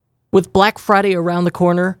With Black Friday around the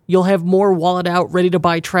corner, you'll have more wallet out, ready to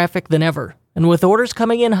buy traffic than ever. And with orders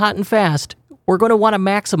coming in hot and fast, we're going to want to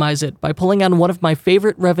maximize it by pulling on one of my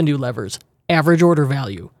favorite revenue levers, average order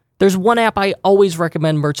value. There's one app I always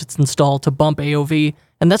recommend merchants install to bump AOV,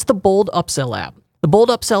 and that's the Bold Upsell app. The Bold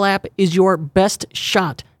Upsell app is your best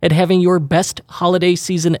shot at having your best holiday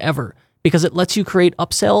season ever because it lets you create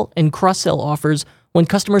upsell and cross-sell offers when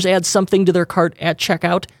customers add something to their cart at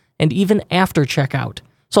checkout and even after checkout.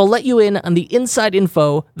 So I'll let you in on the inside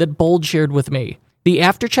info that Bold shared with me. The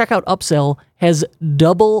after checkout upsell has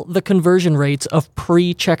double the conversion rates of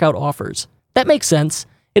pre-checkout offers. That makes sense.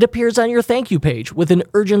 It appears on your thank you page with an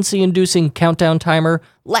urgency-inducing countdown timer,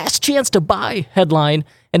 last chance to buy headline,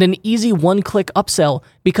 and an easy one-click upsell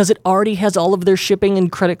because it already has all of their shipping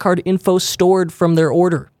and credit card info stored from their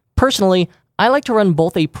order. Personally, I like to run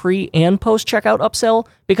both a pre- and post-checkout upsell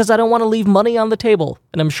because I don't want to leave money on the table,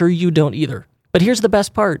 and I'm sure you don't either. But here's the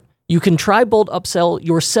best part. You can try Bold Upsell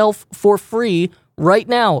yourself for free right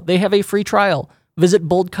now. They have a free trial. Visit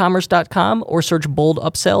boldcommerce.com or search Bold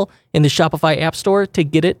Upsell in the Shopify App Store to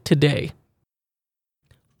get it today.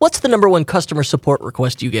 What's the number one customer support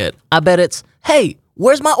request you get? I bet it's, hey,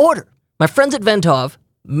 where's my order? My friends at Ventov,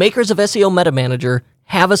 makers of SEO Meta Manager,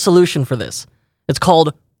 have a solution for this. It's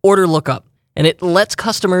called Order Lookup, and it lets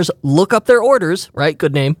customers look up their orders, right,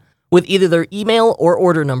 good name, with either their email or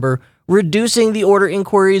order number, reducing the order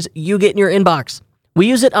inquiries you get in your inbox. We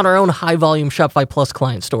use it on our own high-volume Shopify Plus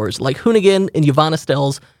client stores like Hoonigan and Yvonne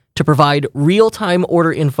Estelle's to provide real-time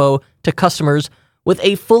order info to customers with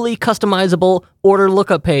a fully customizable order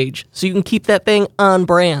lookup page so you can keep that thing on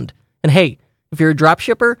brand. And hey, if you're a drop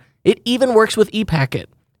shipper, it even works with ePacket.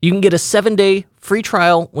 You can get a 7-day free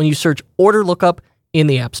trial when you search Order Lookup in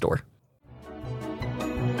the App Store.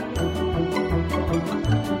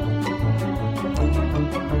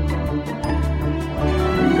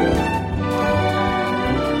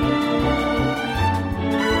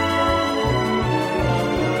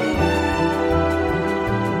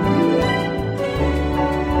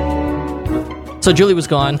 So Julie was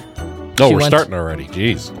gone. Oh, we're starting already.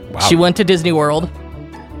 Jeez. Wow. She went to Disney World,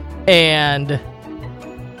 and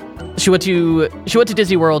she went to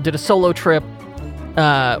Disney World, did a solo trip,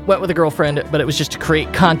 went with a girlfriend, but it was just to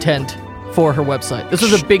create content for her website. This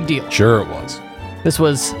was a big deal. Sure it was. This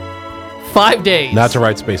was 5 days. Not to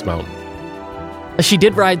ride Space Mountain. She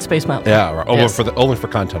did ride Space Mountain. Yeah, right. Yes. Only for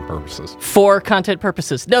content purposes. For content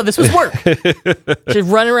purposes. No, this was work. She's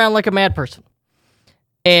running around like a mad person.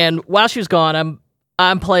 And while she was gone,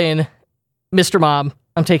 I'm playing Mr. Mom.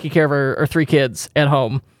 I'm taking care of our 3 kids at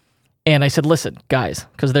home. And I said, listen, guys,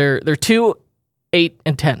 because they're 2, 8,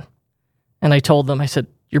 and 10. And I told them, I said,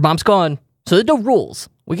 your mom's gone, so there's no rules.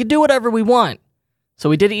 We can do whatever we want. So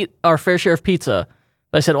we did eat our fair share of pizza.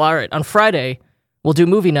 But I said, well, all right, on Friday, we'll do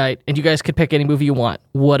movie night, and you guys could pick any movie you want,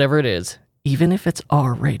 whatever it is, even if it's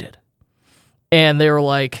R-rated. And they were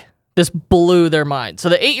like, this blew their mind. So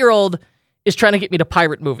the 8-year-old is trying to get me to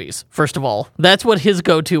pirate movies, first of all. That's what his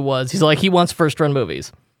go-to was. He's like, he wants first-run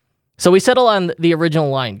movies. So we settle on the original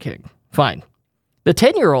Lion King. Fine. The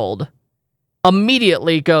 10-year-old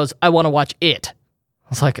immediately goes, I want to watch It. I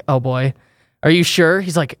was like, oh boy, are you sure?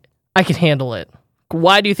 He's like, I can handle it.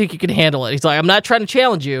 Why do you think you can handle it? He's like, I'm not trying to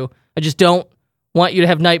challenge you. I just don't want you to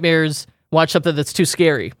have nightmares, watch something that's too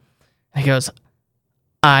scary. And he goes,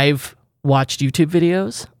 I've watched YouTube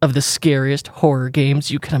videos of the scariest horror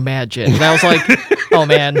games you can imagine. And I was like, oh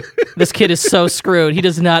man, this kid is so screwed. He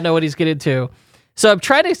does not know what he's getting into. So I'm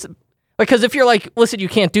trying to, because if you're like, listen, you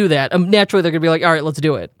can't do that, naturally they're going to be like, all right, let's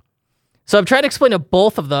do it. So I'm trying to explain to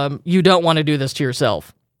both of them, you don't want to do this to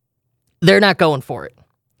yourself. They're not going for it.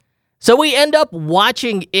 So we end up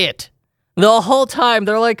watching It. The whole time,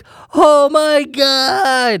 they're like, oh my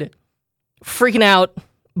God. Freaking out.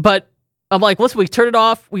 But I'm like, listen, we turn it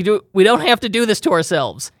off. We don't have to do this to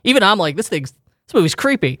ourselves. Even I'm like, this movie's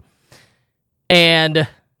creepy. And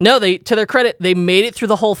no, to their credit, they made it through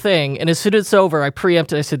the whole thing. And as soon as it's over, I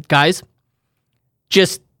preempted. I said, guys,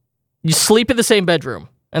 you sleep in the same bedroom.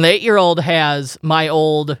 And the 8-year-old has my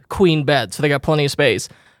old queen bed, so they got plenty of space.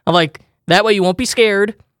 I'm like, that way you won't be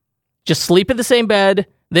scared. Just sleep in the same bed.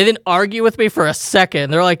 They didn't argue with me for a second.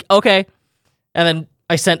 They're like, okay. And then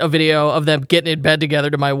I sent a video of them getting in bed together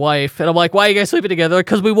to my wife. And I'm like, why are you guys sleeping together?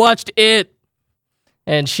 Because we watched It.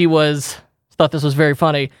 And she thought this was very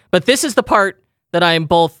funny. But this is the part that I am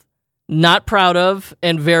both not proud of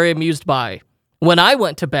and very amused by. When I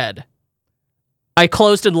went to bed, I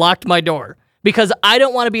closed and locked my door because I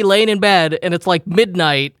don't want to be laying in bed and it's like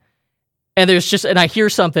midnight and I hear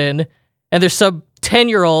something and there's some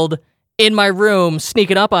 10-year-old in my room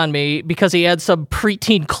sneaking up on me because he had some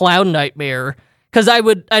preteen clown nightmare because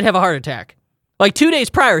I'd have a heart attack. Like 2 days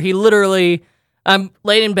prior, he literally, I'm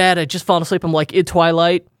laying in bed, I just fallen asleep, I'm like in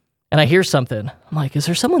twilight, and I hear something. I'm like, is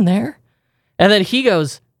there someone there? And then he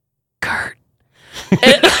goes, Kurt.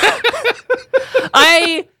 And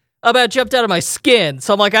I about jumped out of my skin.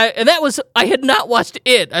 So I'm like, I had not watched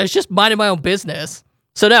it. I was just minding my own business.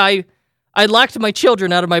 So now I locked my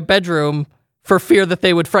children out of my bedroom for fear that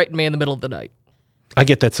they would frighten me in the middle of the night. I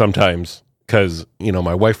get that sometimes because,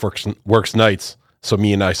 my wife works nights. So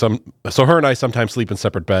her and I sometimes sleep in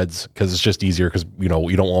separate beds because it's just easier because, you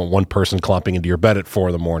don't want one person clomping into your bed at 4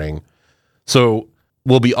 a.m. So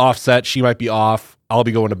we'll be offset. She might be off. I'll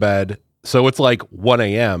be going to bed. So it's like 1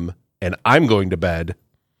 a.m. and I'm going to bed,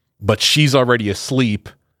 but she's already asleep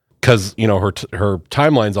because, her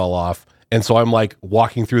timeline's all off. And so I'm like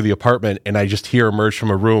walking through the apartment and I just hear emerge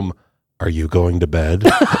from a room, are you going to bed?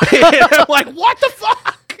 I'm like, what the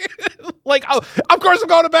fuck? Like, oh, of course I'm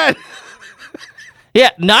going to bed.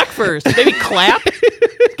 Yeah, knock first. Maybe clap.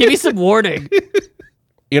 Give me some warning.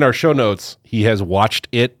 In our show notes, he has watched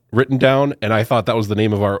it written down, and I thought that was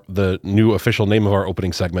the new official name of our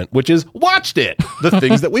opening segment, which is Watched It, the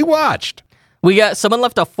things that we watched. Someone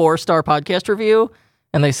left a 4-star podcast review,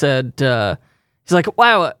 and they said, he's like,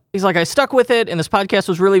 wow, I stuck with it, and this podcast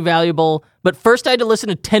was really valuable, but first I had to listen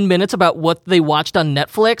to 10 minutes about what they watched on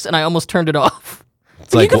Netflix, and I almost turned it off.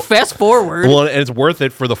 You can fast forward. Well, and it's worth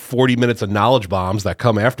it for the 40 minutes of knowledge bombs that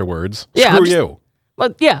come afterwards. Yeah, Screw you.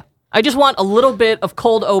 But yeah, I just want a little bit of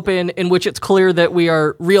cold open in which it's clear that we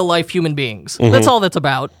are real life human beings. Mm-hmm. That's all that's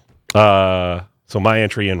about. So my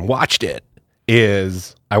entry in Watched It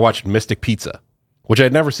is I watched Mystic Pizza, which I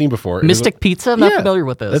had never seen before. Mystic Pizza? I'm not familiar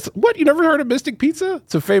with this. What? You never heard of Mystic Pizza?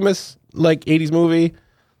 It's a famous 80s movie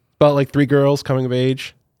about 3 girls coming of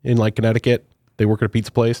age in Connecticut. They work at a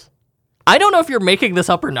pizza place. I don't know if you're making this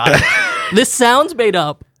up or not. This sounds made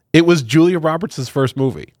up. It was Julia Roberts' first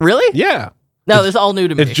movie. Really? Yeah. No, this is all new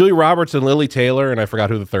to me. It's Julia Roberts and Lily Taylor, and I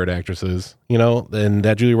forgot who the third actress is. And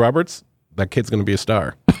that Julia Roberts, that kid's going to be a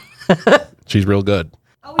star. She's real good.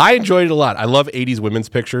 I enjoyed it a lot. I love 80s women's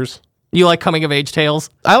pictures. You like coming of age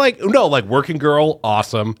tales? I like Working Girl,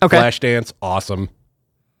 awesome. Okay. Flashdance, awesome.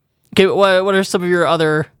 Okay, what are some of your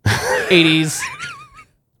other 80s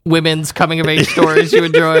women's coming of age stories you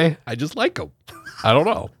enjoy? I just like them. I don't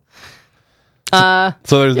know.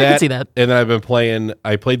 So there's that. I can see that. And then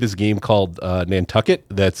I played this game called Nantucket.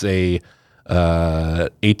 That's a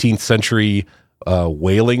 18th century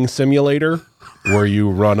whaling simulator where you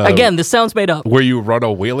run Again, this sounds made up. Where you run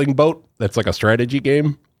a whaling boat. That's like a strategy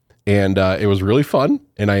game. And it was really fun,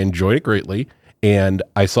 and I enjoyed it greatly. And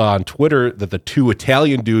I saw on Twitter that the 2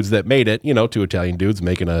 Italian dudes that made it, 2 Italian dudes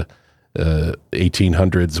making a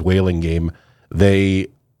 1800s whaling game, they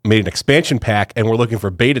made an expansion pack and we're looking for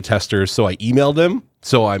beta testers. So I emailed them.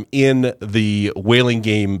 So I'm in the whaling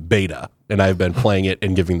game beta and I've been playing it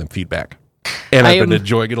and giving them feedback. And I've been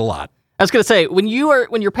enjoying it a lot. I was going to say, when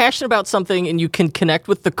you're passionate about something and you can connect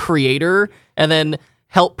with the creator and then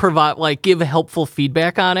help provide, give helpful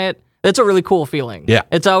feedback on it, that's a really cool feeling. Yeah.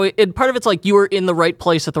 It's always, part of it's you were in the right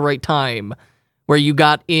place at the right time where you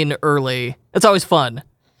got in early. It's always fun.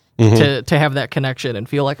 Mm-hmm. To have that connection and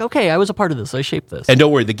feel okay, I was a part of this. I shaped this. And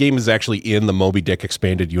don't worry, the game is actually in the Moby Dick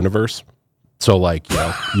expanded universe. So you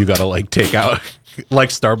got to take out,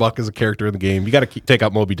 Starbuck is a character in the game. You got to take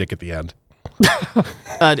out Moby Dick at the end.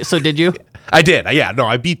 So did you? I did. Yeah, no,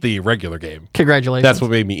 I beat the regular game. Congratulations. That's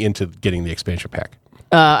what made me into getting the expansion pack.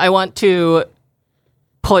 I want to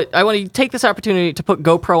take this opportunity to put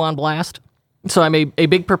GoPro on blast. So I'm a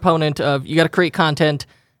big proponent of, you got to create content.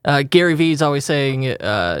 Gary Vee is always saying,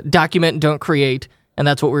 document and don't create. And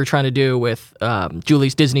that's what we were trying to do with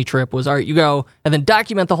Julie's Disney trip was, all right, you go and then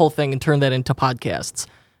document the whole thing and turn that into podcasts.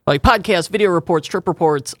 Podcasts, video reports, trip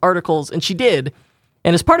reports, articles. And she did.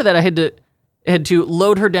 And as part of that, I had to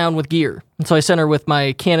load her down with gear. And so I sent her with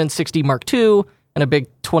my Canon 60 Mark II and a big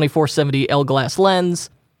 24-70 L glass lens.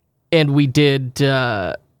 And we did,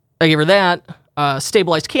 I gave her that,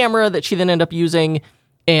 stabilized camera that she then ended up using,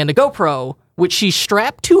 and a GoPro, which she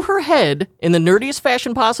strapped to her head in the nerdiest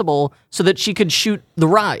fashion possible so that she could shoot the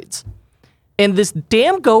rides. And this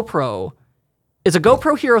damn GoPro is a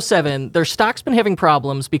GoPro Hero 7. Their stock's been having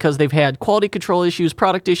problems because they've had quality control issues,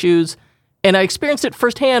 product issues, and I experienced it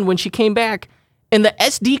firsthand when she came back, and the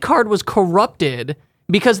SD card was corrupted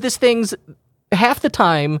because this thing's, half the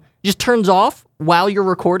time, just turns off while you're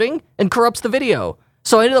recording and corrupts the video.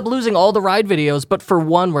 So I ended up losing all the ride videos, but for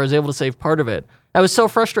one where I was able to save part of it. I was so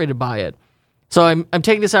frustrated by it. So I'm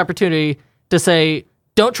taking this opportunity to say,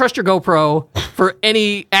 don't trust your GoPro for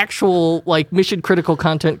any actual mission critical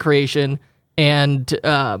content creation, and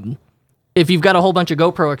if you've got a whole bunch of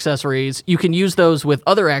GoPro accessories, you can use those with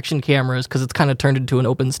other action cameras because it's kind of turned into an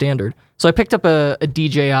open standard. So I picked up a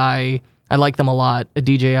DJI. I like them a lot. A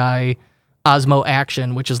DJI Osmo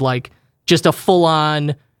Action, which is like just a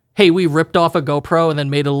full-on, hey, we ripped off a GoPro and then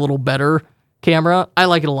made it a little better camera. I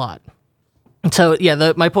like it a lot. So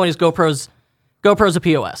yeah, my point is GoPro's a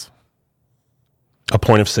POS. A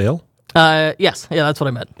point of sale? Yes. Yeah, that's what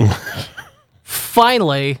I meant.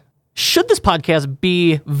 Finally, should this podcast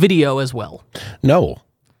be video as well? No.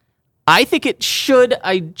 I think it should.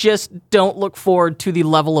 I just don't look forward to the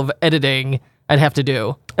level of editing I'd have to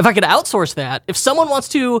do. If I could outsource that, if someone wants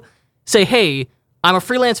to say, hey, I'm a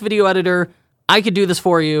freelance video editor, I could do this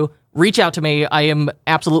for you, reach out to me. I am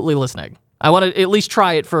absolutely listening. I want to at least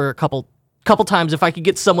try it for a couple times if I could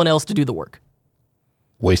get someone else to do the work.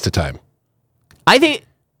 Waste of time. I think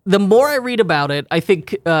the more I read about it, I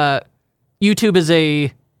think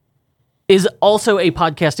YouTube is also a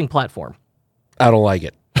podcasting platform. I don't like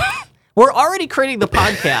it. We're already creating the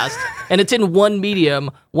podcast, and it's in one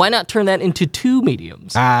medium. Why not turn that into two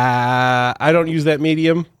mediums? I don't use that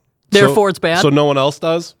medium. Therefore, it's bad? So no one else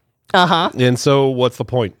does? Uh-huh. And so what's the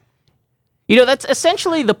point? You know, that's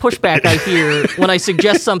essentially the pushback I hear when I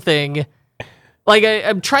suggest something. Like,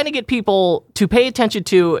 I'm trying to get people to pay attention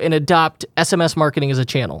to and adopt SMS marketing as a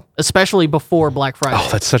channel, especially before Black Friday. Oh,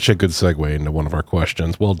 that's such a good segue into one of our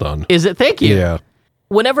questions. Well done. Is it? Thank you. Yeah.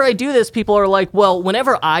 Whenever I do this, people are like, well,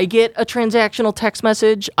 whenever I get a transactional text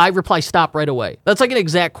message, I reply stop right away. That's like an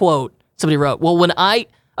exact quote somebody wrote. Well,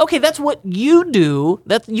 okay, that's what you do.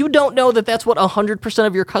 You don't know that that's what 100%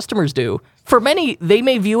 of your customers do. For many, they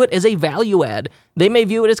may view it as a value add. They may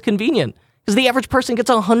view it as convenient because the average person gets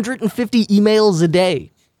 150 emails a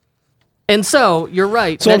day. And so, you're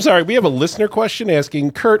right. So I'm sorry, we have a listener question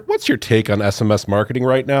asking, Kurt, what's your take on SMS marketing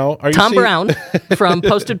right now? Tom Brown from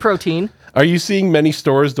Posted Protein. Are you seeing many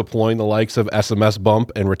stores deploying the likes of SMS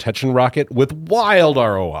Bump and Retention Rocket with wild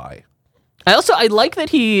ROI? I like that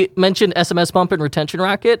he mentioned SMS Bump and Retention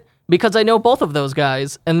Rocket because I know both of those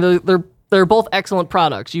guys, and they're both excellent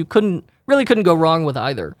products. You couldn't go wrong with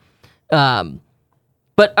either. But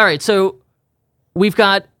all right, so we've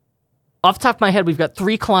got, off the top of my head, we've got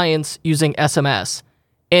 3 clients using SMS,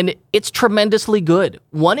 and it's tremendously good.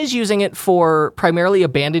 One is using it for primarily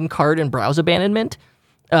abandoned cart and browse abandonment,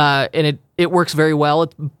 and it works very well.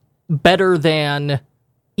 It's better than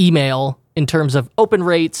email in terms of open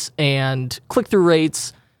rates and click-through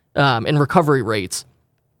rates and recovery rates.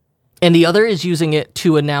 And the other is using it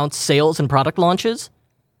to announce sales and product launches.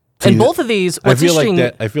 And both of these, I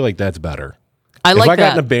feel like that's better. I like that. If I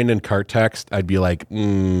got an abandoned cart text, I'd be like,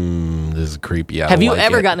 this is creepy. Have you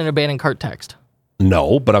ever gotten an abandoned cart text?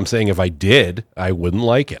 No, but I'm saying if I did, I wouldn't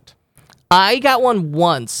like it. I got one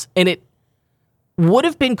once, and it would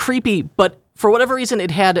have been creepy, but for whatever reason,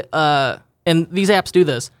 it had, and these apps do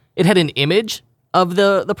this, it had an image of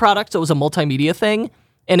the product, so it was a multimedia thing,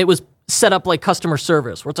 and it was set up like customer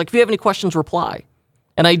service, where it's like, if you have any questions, reply.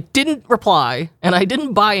 And I didn't reply, and I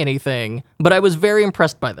didn't buy anything, but I was very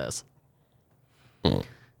impressed by this.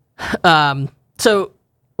 So,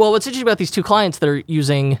 what's interesting about these 2 clients that are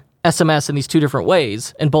using SMS in these 2 different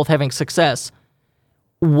ways, and both having success,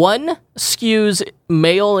 one skews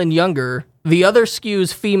male and younger, the other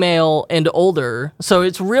skews female and older. So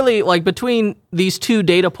it's really like between these 2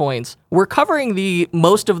 data points, we're covering the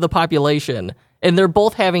most of the population, and they're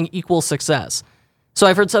both having equal success. So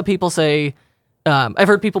I've heard some people say, I've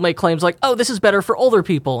heard people make claims like, oh, this is better for older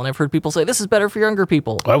people, and I've heard people say, this is better for younger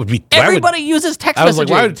people. Everybody uses text messaging. I was like,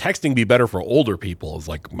 why would texting be better for older people is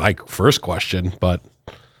like my first question, but...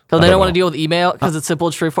 Because they don't want to deal with email, because it's simple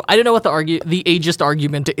and straightforward. I don't know what the ageist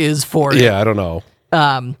argument is for it. Yeah, I don't know.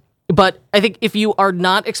 But I think if you are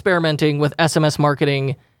not experimenting with SMS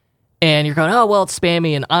marketing and you're going, oh, well, it's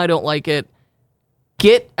spammy and I don't like it,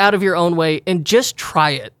 get out of your own way and just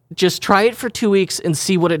try it. Just try it for 2 weeks and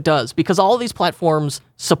see what it does, because all of these platforms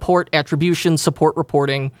support attribution, support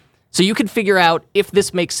reporting, so you can figure out if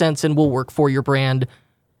this makes sense and will work for your brand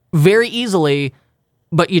very easily,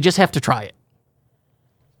 but you just have to try it.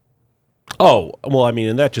 Oh, well, I mean,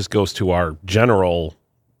 and that just goes to our general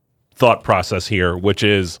thought process here, which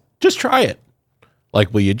is just try it.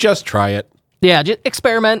 Like, will you just try it? Yeah, just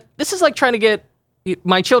experiment. This is like trying to get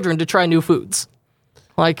my children to try new foods.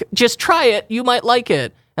 Like, just try it. You might like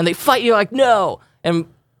it. And they fight you like, no. And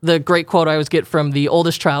the great quote I always get from the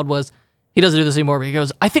oldest child was, he doesn't do this anymore, but he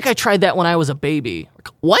goes, I think I tried that when I was a baby. Like,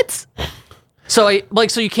 what? So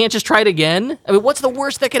you can't just try it again? I mean, what's the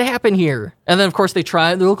worst that could happen here? And then, of course, they try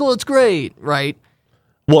it, and they're like, oh, it's great, right?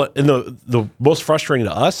 Well, and the most frustrating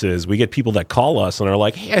to us is we get people that call us and are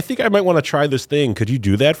like, hey, I think I might want to try this thing. Could you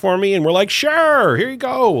do that for me? And we're like, sure, here you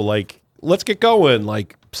go. Like, let's get going.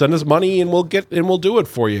 Like, send us money and we'll do it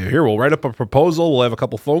for you. Here, we'll write up a proposal. We'll have a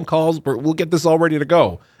couple phone calls, but we'll get this all ready to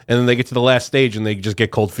go. And then they get to the last stage and they just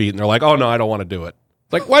get cold feet and they're like, oh no, I don't want to do it.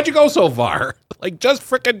 Like, why'd you go so far? Like, just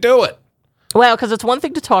frickin' do it. Well, because it's one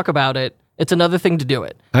thing to talk about it. It's another thing to do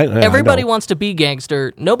it. Everybody wants to be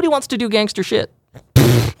gangster. Nobody wants to do gangster shit.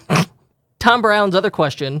 Tom Brown's other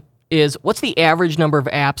question is, what's the average number of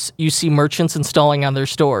apps you see merchants installing on their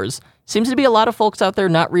stores? Seems to be a lot of folks out there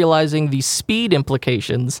not realizing the speed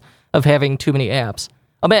implications of having too many apps.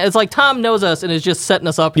 I mean, it's like Tom knows us and is just setting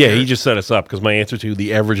us up Yeah, here. he just set us up because my answer to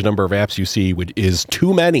the average number of apps you see is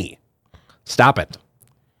too many. Stop it.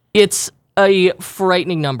 It's a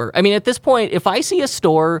frightening number. I mean, at this point, if I see a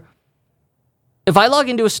store, if I log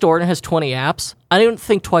into a store and it has 20 apps, I don't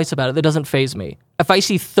think twice about it. That doesn't faze me. If I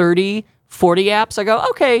see 30, 40 apps, I go,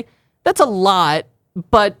 okay, that's a lot,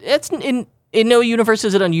 but it's in no universe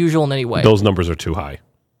is it unusual in any way. Those numbers are too high.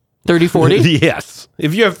 30, 40? Yes.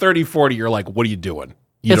 If you have 30, 40, you're like, what are you doing?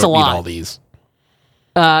 You It's don't a lot. need all these.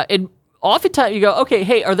 And oftentimes you go, okay,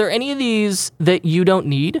 hey, are there any of these that you don't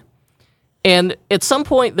need? And at some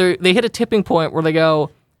point, they hit a tipping point where they go,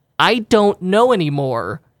 I don't know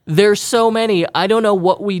anymore. There's so many. I don't know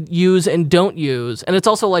what we use and don't use. And it's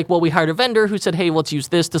also like, well, we hired a vendor who said, hey, let's use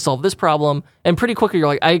this to solve this problem. And pretty quickly, you're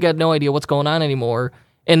like, I got no idea what's going on anymore.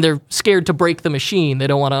 And they're scared to break the machine. They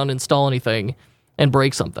don't want to uninstall anything and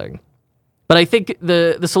break something. But I think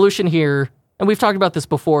the solution here, and we've talked about this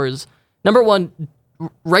before, is number one,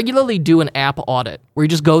 regularly do an app audit where you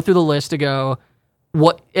just go through the list to go,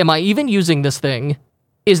 what am I even using this thing?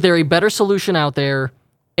 Is there a better solution out there?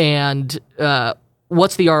 And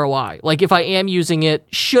what's the ROI? Like, if I am using it,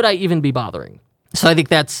 should I even be bothering? So I think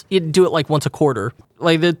you do it like once a quarter.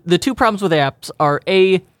 Like the two problems with apps are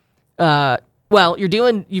you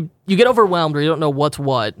get overwhelmed or you don't know what's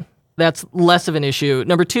what. That's less of an issue.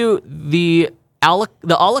 Number two, the a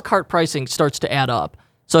la carte pricing starts to add up.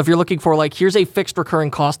 So if you're looking for like, here's a fixed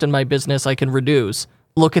recurring cost in my business I can reduce,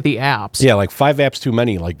 look at the apps. Yeah, like 5 apps too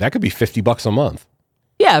many. Like, that could be $50 a month.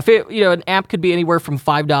 Yeah, if an app could be anywhere from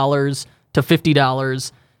 $5 to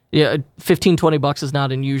 $50. Yeah, $15-$20 is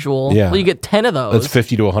not unusual. Yeah. Well, you get 10 of those. That's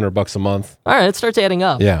 $50 to $100 a month. All right, it starts adding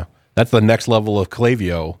up. Yeah. That's the next level of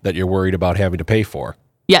Klaviyo that you're worried about having to pay for.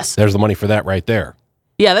 Yes. There's the money for that right there.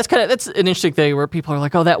 Yeah, that's an interesting thing where people are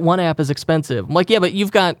like, oh, that one app is expensive. I'm like, yeah, but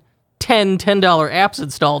you've got 10 $10 apps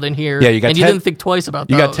installed in here, Yeah, you got and 10 you didn't think twice about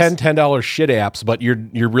those. You got $10 shit apps, but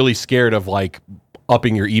you're really scared of like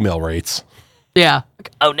upping your email rates. Yeah.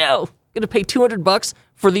 Like, oh no, gonna pay $200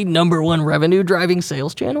 for the number one revenue driving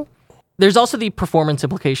sales channel. There's also the performance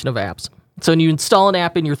implication of apps. So when you install an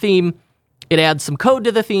app in your theme, it adds some code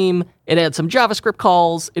to the theme, it adds some JavaScript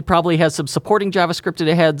calls, it probably has some supporting JavaScript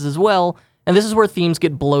it heads as well, and this is where themes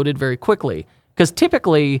get bloated very quickly. Because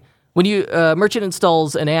typically, when you merchant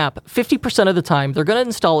installs an app, 50% of the time, they're going to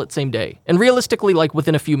install it same day. And realistically, like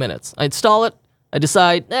within a few minutes. I install it, I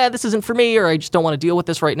decide, this isn't for me, or I just don't want to deal with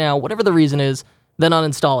this right now, whatever the reason is, then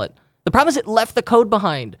uninstall it. The problem is it left the code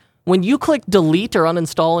behind. When you click delete or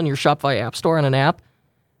uninstall in your Shopify App Store on an app,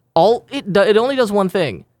 it only does one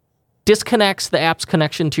thing. Disconnects the app's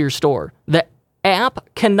connection to your store. The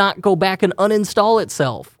app cannot go back and uninstall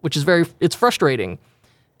itself, which is it's frustrating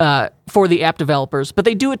for the app developers, but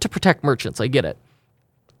they do it to protect merchants. I get it.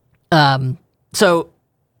 So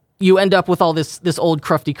you end up with all this old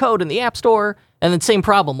crufty code in the App Store, and then same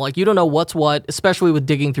problem. Like, you don't know what's what, especially with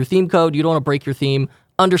digging through theme code. You don't want to break your theme.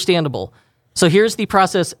 Understandable. So here's the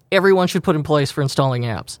process everyone should put in place for installing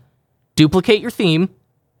apps. Duplicate your theme,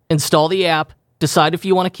 install the app, decide if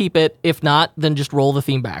you want to keep it. If not, then just roll the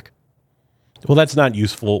theme back. Well, that's not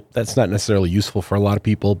useful. That's not necessarily useful for a lot of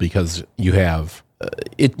people because you have...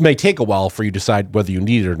 it may take a while for you to decide whether you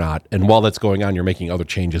need it or not. And while that's going on, you're making other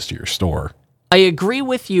changes to your store. I agree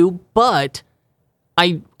with you, but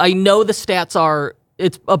I know the stats are...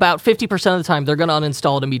 It's about 50% of the time they're going to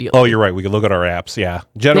uninstall it immediately. Oh, you're right. We can look at our apps. Yeah.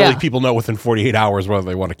 Generally, people know within 48 hours whether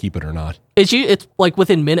they want to keep it or not. It's like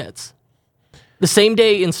within minutes. The same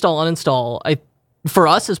day install, uninstall, for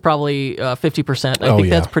us is probably 50%. I think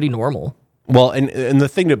that's pretty normal. Well, and the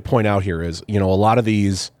thing to point out here is, a lot of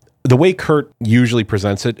these, the way Kurt usually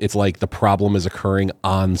presents it, it's like the problem is occurring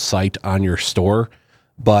on site on your store.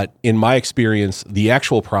 But in my experience, the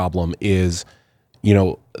actual problem is,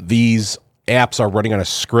 these apps are running on a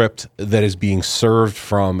script that is being served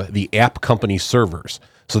from the app company servers.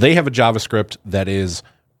 So they have a JavaScript that is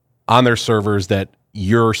on their servers that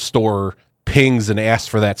your store pings and asks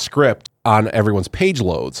for that script on everyone's page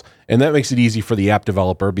loads. And that makes it easy for the app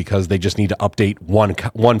developer because they just need to update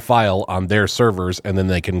one file on their servers and then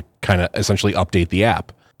they can kind of essentially update the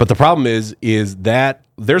app. But the problem is that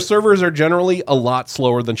their servers are generally a lot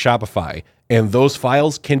slower than Shopify, and those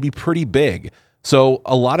files can be pretty big. So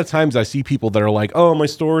a lot of times I see people that are like, oh, my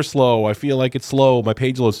store is slow. I feel like it's slow. My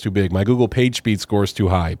page load's too big. My Google page speed score is too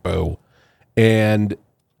high. Boo. And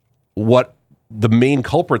what the main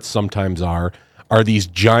culprits sometimes are these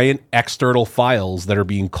giant external files that are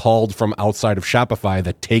being called from outside of Shopify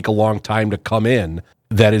that take a long time to come in,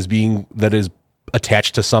 that is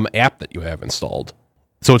attached to some app that you have installed.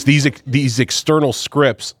 So it's these external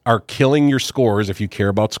scripts are killing your scores if you care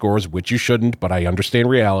about scores, which you shouldn't, but I understand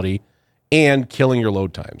reality, and killing your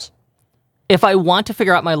load times. If I want to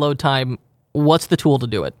figure out my load time, what's the tool to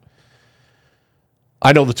do it?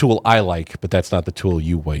 I know the tool I like, but that's not the tool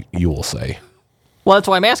you will say. Well, that's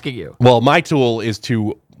why I'm asking you. Well, my tool is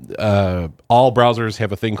to all browsers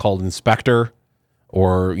have a thing called Inspector,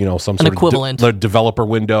 or some sort equivalent. of developer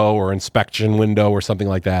window or inspection window or something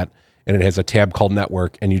like that, and it has a tab called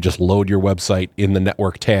Network, and you just load your website in the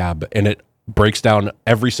Network tab, and it breaks down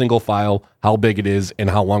every single file, how big it is, and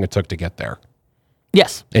how long it took to get there.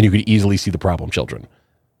 Yes. And you could easily see the problem children.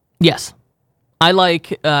 Yes. I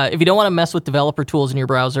like, if you don't want to mess with developer tools in your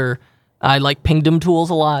browser, I like Pingdom tools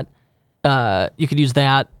a lot. You could use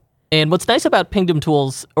that. And what's nice about Pingdom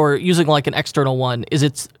tools, or using like an external one, is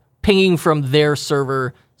it's pinging from their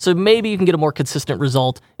server, so maybe you can get a more consistent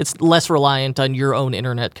result. It's less reliant on your own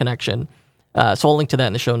internet connection. So I'll link to that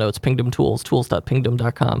in the show notes, Pingdom tools,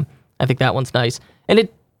 tools.pingdom.com. I think that one's nice. And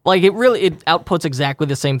it outputs exactly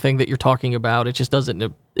the same thing that you're talking about. It just does it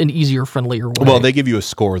in an easier, friendlier way. Well, they give you a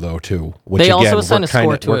score, though, too. Which, they again, also assign a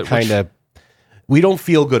score to it. We don't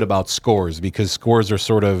feel good about scores, because scores are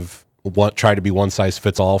sort of try to be one size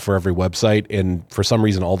fits all for every website. And for some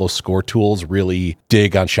reason, all those score tools really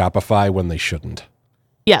dig on Shopify when they shouldn't.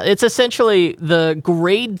 Yeah, it's essentially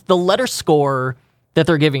the letter score that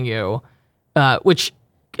they're giving you, which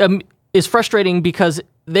is frustrating because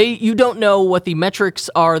you don't know what the metrics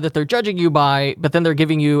are that they're judging you by, but then they're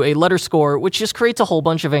giving you a letter score, which just creates a whole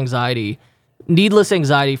bunch of anxiety, needless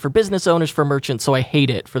anxiety for business owners, for merchants. So I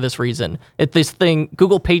hate it for this reason. This thing,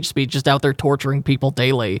 Google PageSpeed, just out there torturing people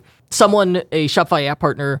daily. Someone, a Shopify app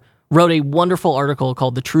partner, wrote a wonderful article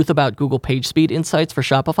called "The Truth About Google PageSpeed Insights for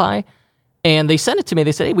Shopify," and they sent it to me.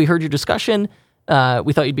 They said, "Hey, we heard your discussion.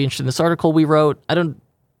 We thought you'd be interested in this article we wrote." I don't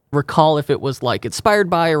recall if it was like inspired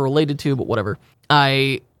by or related to, but whatever.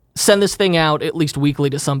 I send this thing out at least weekly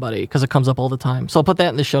to somebody because it comes up all the time. So I'll put that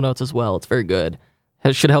in the show notes as well. It's very good.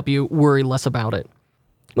 It should help you worry less about it.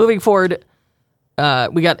 Moving forward,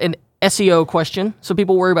 we got an SEO question. So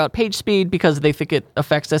people worry about page speed because they think it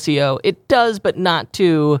affects SEO. It does, but not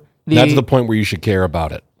to the... That's the point where you should care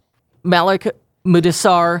about it. Malik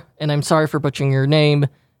Mudissar, and I'm sorry for butchering your name.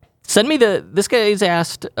 Send me this guy's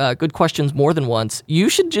asked good questions more than once. You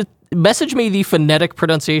should just message me the phonetic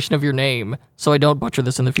pronunciation of your name so I don't butcher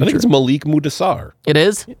this in the future. I think it's Malik Mudissar. It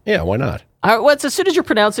is? Yeah, why not? It's as soon as you're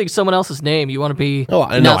pronouncing someone else's name, you want to be no,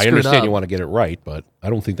 I understand up. You want to get it right, but I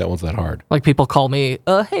don't think that one's that hard. Like people call me,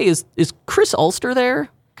 hey, is Chris Ulster there?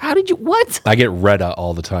 How did you, what? I get Retta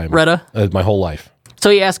all the time. Retta? My whole life. So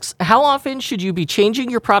he asks, how often should you be changing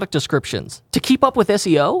your product descriptions to keep up with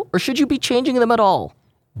SEO, or should you be changing them at all?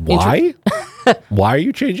 Why? Why are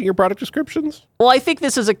you changing your product descriptions? Well, I think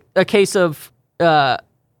this is a case of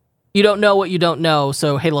you don't know what you don't know,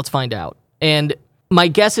 so hey, let's find out. And my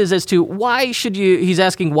guess is as to he's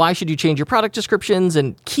asking why should you change your product descriptions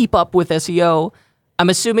and keep up with SEO? I'm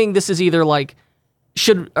assuming this is either like,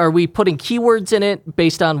 are we putting keywords in it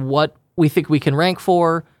based on what we think we can rank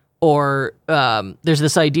for? Or there's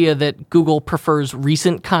this idea that Google prefers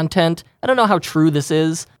recent content. I don't know how true this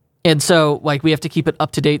is. And so, like, we have to keep it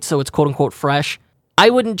up to date so it's quote-unquote fresh.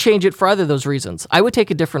 I wouldn't change it for either of those reasons. I would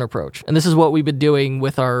take a different approach. And this is what we've been doing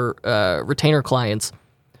with our retainer clients.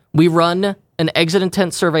 We run an exit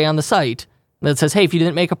intent survey on the site that says, hey, if you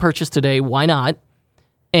didn't make a purchase today, why not?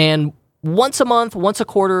 And once a month, once a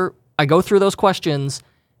quarter, I go through those questions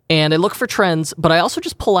and I look for trends, but I also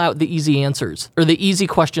just pull out the easy answers or the easy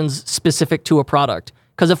questions specific to a product.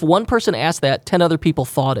 Because if one person asked that, 10 other people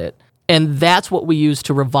thought it. And that's what we use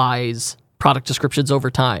to revise product descriptions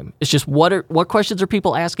over time. It's just what questions are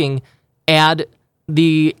people asking? Add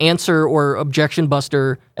the answer or objection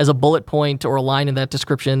buster as a bullet point or a line in that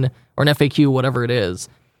description or an FAQ, whatever it is.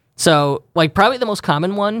 So, like, probably the most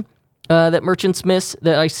common one that merchants miss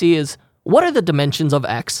that I see is, what are the dimensions of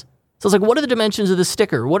X? So it's like, what are the dimensions of this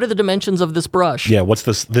sticker? What are the dimensions of this brush? Yeah, what's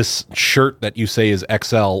this shirt that you say is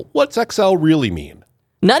XL? What's XL really mean?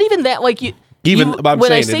 Not even that, like you... I'm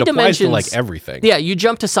saying it applies to like everything. Yeah, you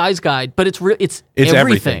jump to size guide, but it's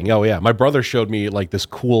everything. Oh yeah, my brother showed me like this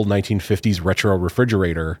cool 1950s retro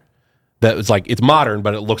refrigerator that was like, it's modern,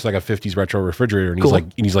 but it looks like a 50s retro refrigerator.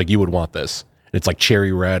 And he's like, you would want this. And it's like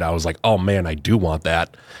cherry red. I was like, oh man, I do want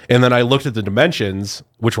that. And then I looked at the dimensions,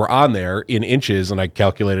 which were on there in inches, and I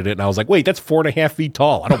calculated it, and I was like, wait, that's 4.5 feet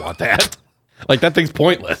tall. I don't want that. Like, that thing's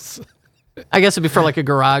pointless. I guess it'd be for like a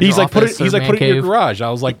garage. He's like, put it man in cave. your garage. I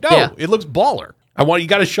was like, no, It looks baller. You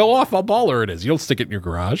got to show off how baller it is. You don't stick it in your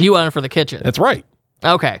garage. You want it for the kitchen. That's right.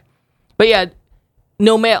 Okay. But yeah,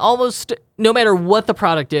 no matter what the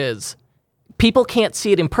product is, people can't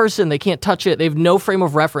see it in person. They can't touch it. They have no frame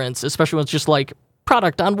of reference, especially when it's just like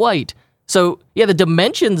product on white. So yeah, the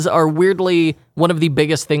dimensions are weirdly one of the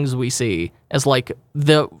biggest things we see as like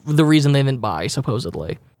the reason they didn't buy,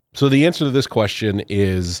 supposedly. So the answer to this question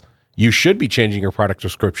is you should be changing your product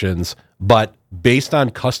descriptions, but based on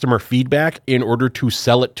customer feedback in order to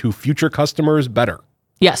sell it to future customers better.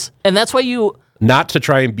 Yes. And that's why not to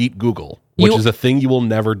try and beat Google, which is a thing you will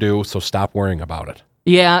never do, so stop worrying about it.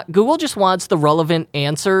 Yeah, Google just wants the relevant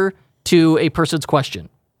answer to a person's question.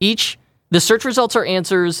 The search results are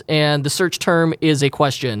answers, and the search term is a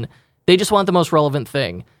question. They just want the most relevant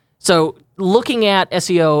thing. So looking at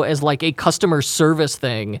SEO as like a customer service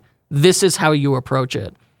thing, this is how you approach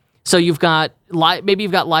it. So maybe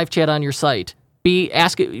you've got live chat on your site.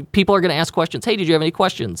 People are going to ask questions. Hey, did you have any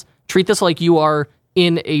questions? Treat this like you are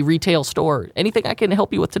in a retail store. Anything I can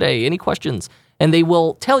help you with today? Any questions? And they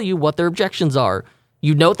will tell you what their objections are.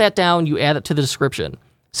 You note that down, you add it to the description.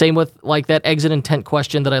 Same with like that exit intent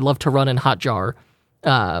question that I love to run in Hotjar.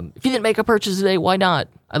 If you didn't make a purchase today, why not?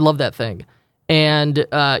 I love that thing. And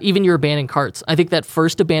even your abandoned carts. I think that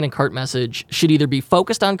first abandoned cart message should either be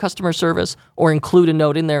focused on customer service or include a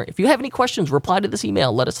note in there. If you have any questions, reply to this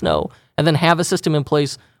email, let us know. And then have a system in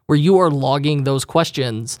place where you are logging those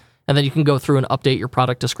questions, and then you can go through and update your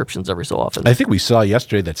product descriptions every so often. I think we saw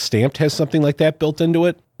yesterday that Stamped has something like that built into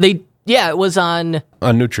it. It was on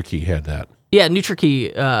NutriKey had that. Yeah,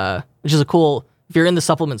 NutriKey, which is a cool, if you're in the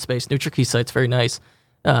supplement space, NutriKey site's very nice.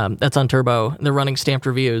 That's on Turbo. They're running Stamped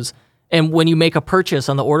reviews. And when you make a purchase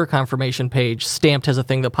on the order confirmation page, Stamped has a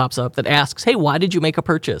thing that pops up that asks, hey, why did you make a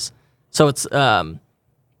purchase? So it's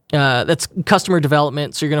that's customer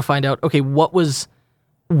development. So you're going to find out, okay,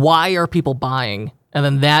 why are people buying? And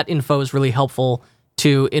then that info is really helpful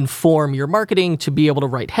to inform your marketing, to be able to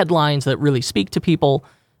write headlines that really speak to people.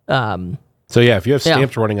 So yeah, if you have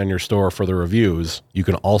Stamped running on your store for the reviews, you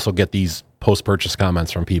can also get these post-purchase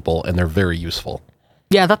comments from people, and they're very useful.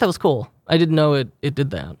 Yeah, I thought that was cool. I didn't know it did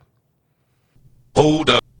that. Hold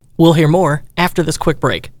up. We'll hear more after this quick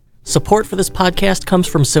break. Support for this podcast comes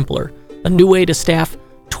from Simpler, a new way to staff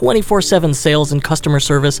 24/7 sales and customer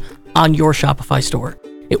service on your Shopify store.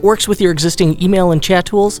 It works with your existing email and chat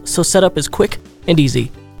tools, so setup is quick and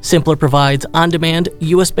easy. Simpler provides on-demand,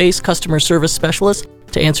 US-based customer service specialists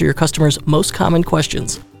to answer your customers' most common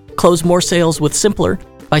questions. Close more sales with Simpler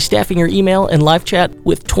by staffing your email and live chat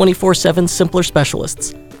with 24/7 Simpler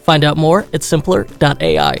specialists. Find out more at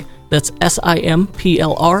simpler.ai. That's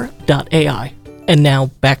simpler.ai. And now,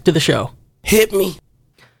 back to the show. Hit me.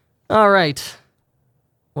 All right.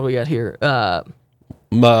 What do we got here?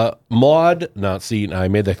 Maud. No, see, I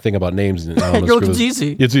made that thing about names. And It's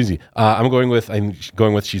easy. It's easy. I'm going with.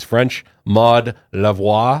 She's French. Maud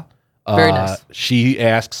Lavoie. Very nice. She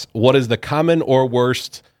asks, "What is the common or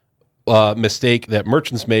worst mistake that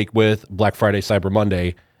merchants make with Black Friday, Cyber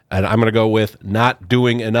Monday?" And I'm going to go with not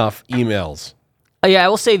doing enough emails. Yeah, I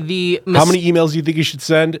will say how many emails do you think you should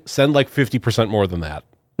send? Send like 50% more than that.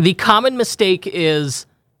 The common mistake is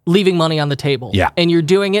leaving money on the table. Yeah. And you're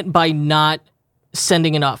doing it by not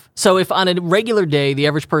sending enough. So if on a regular day, the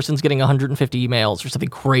average person's getting 150 emails or something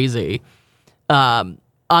crazy, on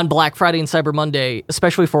Black Friday and Cyber Monday,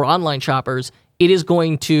 especially for online shoppers, it is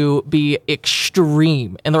going to be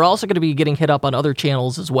extreme. And they're also going to be getting hit up on other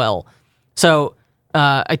channels as well. So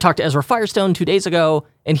I talked to Ezra Firestone 2 days ago,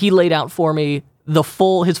 and he laid out for me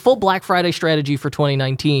his full Black Friday strategy for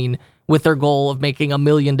 2019 with their goal of making $1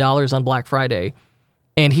 million on Black Friday.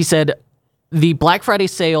 And he said the Black Friday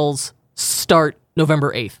sales start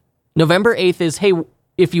November 8th. November 8th is, hey,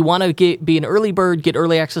 if you want to be an early bird, get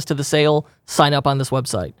early access to the sale, sign up on this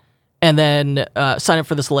website. And then sign up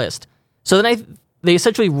for this list. So then they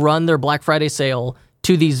essentially run their Black Friday sale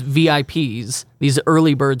to these VIPs, these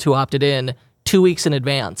early birds who opted in 2 weeks in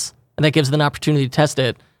advance. And that gives them an opportunity to test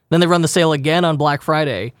it. Then they run the sale again on Black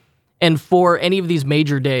Friday. And for any of these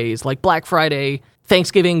major days, like Black Friday,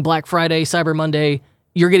 Thanksgiving, Black Friday, Cyber Monday,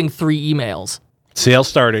 you're getting 3 emails. Sale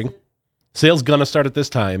starting. Sale's going to start at this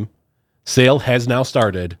time. Sale has now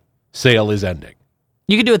started. Sale is ending.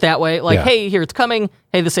 You can do it that way. Like, hey, here it's coming.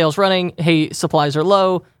 Hey, the sale's running. Hey, supplies are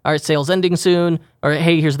low. All right, sale's ending soon. Or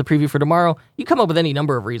hey, here's the preview for tomorrow. You come up with any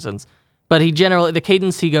number of reasons. But the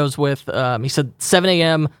cadence he goes with, he said 7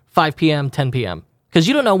 a.m., 5 p.m., 10 p.m. Because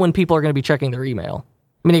you don't know when people are going to be checking their email.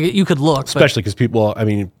 I mean, you could look. Especially because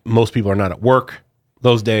most people are not at work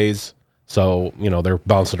those days. So, they're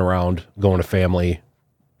bouncing around, going to family,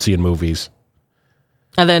 seeing movies.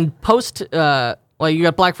 And then you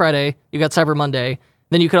got Black Friday, you got Cyber Monday.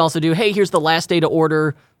 Then you could also do, hey, here's the last day to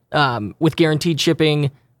order with guaranteed shipping,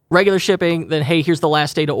 regular shipping. Then, hey, here's the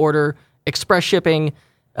last day to order, express shipping.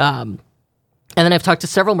 And then I've talked to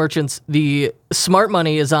several merchants. The smart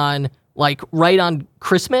money is on, right on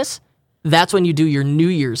Christmas. That's when you do your New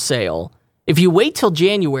Year's sale. If you wait till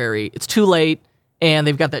January, it's too late, and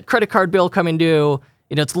they've got that credit card bill coming due.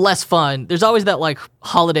 It's less fun. There's always that,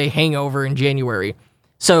 holiday hangover in January.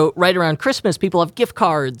 So right around Christmas, people have gift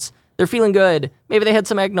cards. They're feeling good. Maybe they had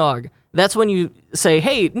some eggnog. That's when you say,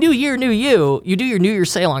 hey, New Year, New You. You do your New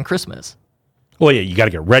Year's sale on Christmas. Well, yeah, you got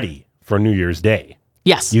to get ready for New Year's Day.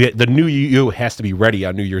 Yes. The New You has to be ready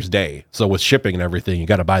on New Year's Day. So with shipping and everything, you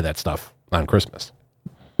got to buy that stuff on Christmas.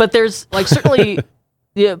 But there's certainly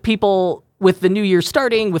people with the new year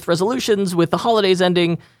starting, with resolutions, with the holidays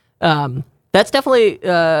ending. That's definitely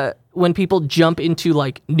when people jump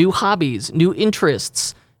into new hobbies, new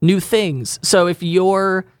interests, new things. So if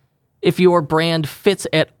your brand fits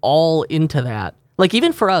at all into that,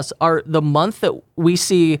 even for us, the month that we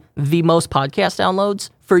see the most podcast downloads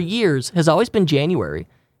for years has always been January,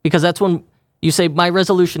 because that's when you say, my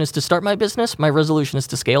resolution is to start my business. My resolution is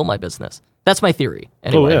to scale my business. That's my theory.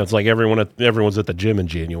 Anyway. Oh, yeah. It's like everyone's at the gym in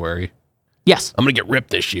January. Yes. I'm going to get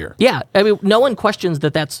ripped this year. Yeah. I mean, no one questions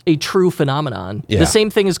that that's a true phenomenon. Yeah. The same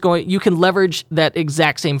thing is you can leverage that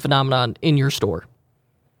exact same phenomenon in your store.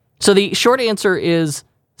 So the short answer is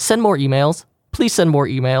send more emails. Please send more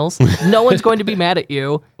emails. No one's going to be mad at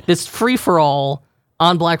you. This free for all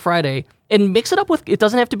on Black Friday, and mix it up with, it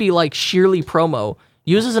doesn't have to be sheerly promo.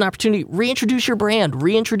 Use as an opportunity, reintroduce your brand,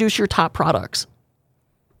 reintroduce your top products.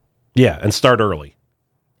 Yeah, and start early.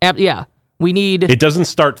 Yeah, we need... It doesn't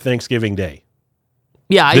start Thanksgiving Day.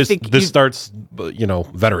 Yeah, I think... This starts,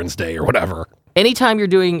 Veterans Day or whatever. Anytime you're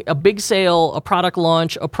doing a big sale, a product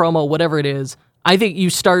launch, a promo, whatever it is, I think you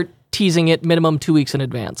start teasing it minimum 2 weeks in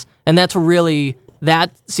advance. And that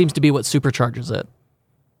seems to be what supercharges it.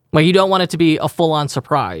 You don't want it to be a full-on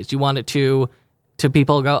surprise. You want it to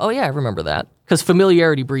people go, oh yeah, I remember that. Because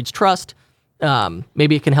familiarity breeds trust.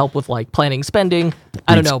 Maybe it can help with planning spending.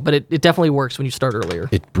 I don't know, but it definitely works when you start earlier.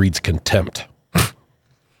 It breeds contempt.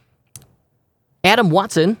 Adam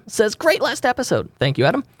Watson says, great last episode. Thank you,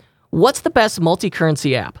 Adam. What's the best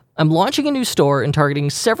multi-currency app? I'm launching a new store and targeting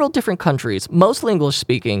several different countries, mostly English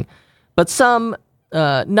speaking, but some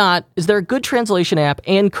not. Is there a good translation app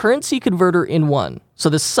and currency converter in one? So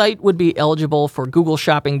the site would be eligible for Google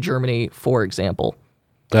Shopping Germany, for example.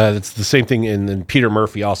 It's the same thing, and Peter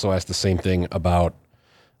Murphy also asked the same thing about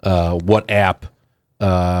what app.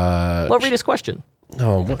 Read his question.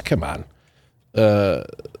 Oh, come on.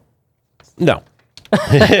 No.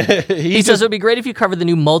 He says it would be great if you covered the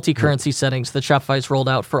new multi-currency settings that Shopify's rolled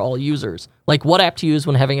out for all users. Like what app to use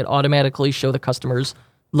when having it automatically show the customer's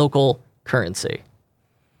local currency.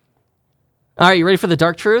 All right, you ready for the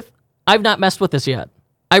dark truth? I've not messed with this yet.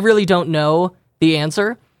 I really don't know the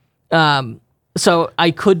answer. So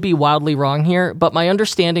I could be wildly wrong here, but my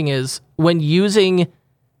understanding is when using...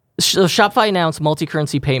 Shopify announced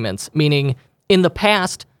multi-currency payments, meaning in the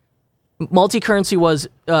past, multi-currency was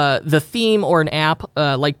the theme or an app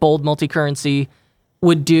like Bold Multi-Currency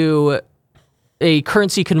would do a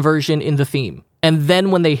currency conversion in the theme. And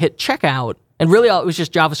then when they hit checkout, and really it was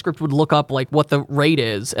just JavaScript would look up like what the rate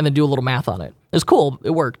is and then do a little math on it. It was cool.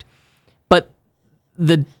 It worked. But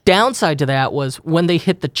the downside to that was when they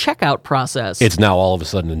hit the checkout process, it's now all of a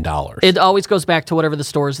sudden in dollars. It always goes back to whatever the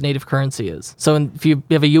store's native currency is. So if you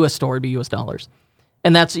have a U.S. store, it'd be U.S. dollars.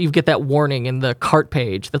 And that's, you get that warning in the cart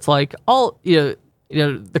page that's like, the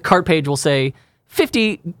cart page will say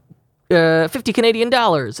 50 Canadian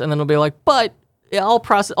dollars. And then it'll be like, but all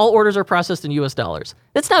orders are processed in U.S. dollars.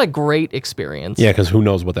 It's not a great experience. Yeah, because who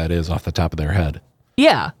knows what that is off the top of their head.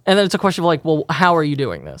 Yeah. And then it's a question of like, well, how are you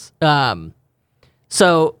doing this?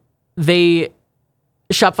 So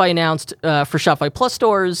Shopify announced for Shopify Plus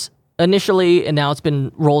stores initially, and now it's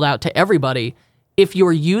been rolled out to everybody. If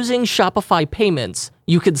you're using Shopify payments,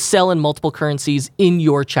 you could sell in multiple currencies in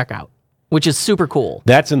your checkout, which is super cool.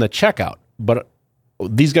 That's in the checkout, but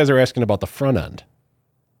these guys are asking about the front end,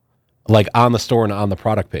 like on the store and on the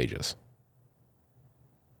product pages.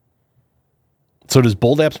 So does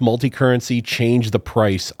Bold Apps multi-currency change the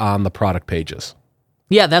price on the product pages?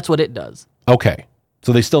 Yeah, that's what it does. Okay.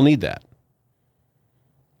 So they still need that.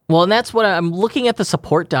 Well, and that's what I'm looking at the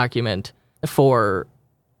support document for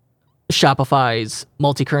Shopify's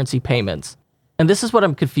multi-currency payments. And this is what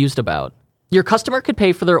I'm confused about. Your customer could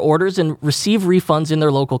pay for their orders and receive refunds in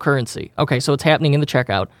their local currency. Okay, so it's happening in the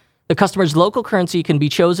checkout. The customer's local currency can be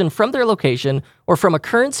chosen from their location or from a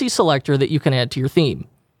currency selector that you can add to your theme.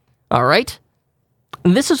 All right?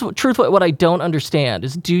 And this is truthfully what I don't understand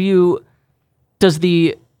is does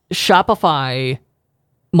the Shopify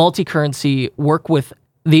multi-currency work with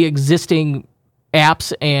the existing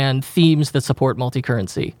apps and themes that support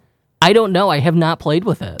multi-currency? I don't know. I have not played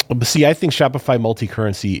with it. But see, I think Shopify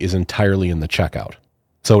multi-currency is entirely in the checkout.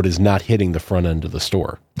 So it is not hitting the front end of the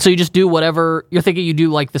store. So you just do whatever you're thinking you do,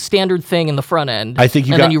 like the standard thing in the front end. I think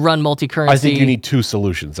then you run multi-currency. I think you need two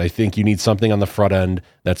solutions. I think you need something on the front end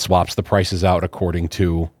that swaps the prices out according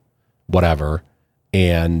to whatever,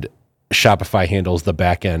 and Shopify handles the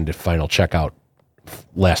back end final checkout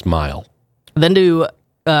last mile. Then to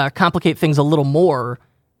complicate things a little more,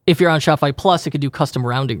 if you're on Shopify Plus, it could do custom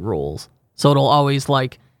rounding rules. So it'll always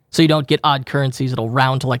so you don't get odd currencies. It'll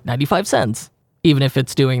round to 95 cents, even if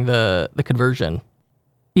it's doing the conversion.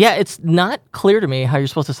 Yeah, it's not clear to me how you're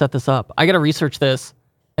supposed to set this up. I got to research this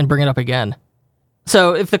and bring it up again.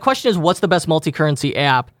 So if the question is what's the best multi-currency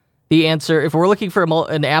app, the answer, if we're looking for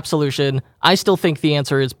an app solution, I still think the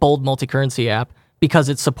answer is Bold Multi-Currency app because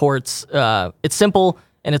it supports, it's simple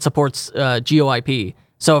and it supports GeoIP.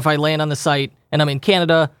 So if I land on the site and I'm in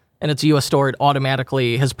Canada and it's a US store, it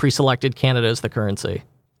automatically has pre-selected Canada as the currency.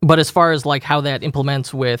 But as far as how that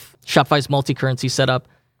implements with Shopify's multi-currency setup,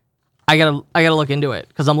 I gotta look into it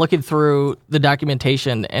because I'm looking through the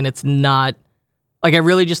documentation and it's not I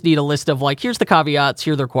really just need a list of here's the caveats,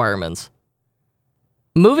 here are the requirements.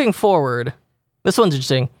 Moving forward, this one's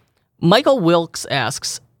interesting. Michael Wilkes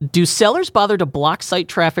asks, do sellers bother to block site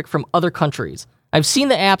traffic from other countries? I've seen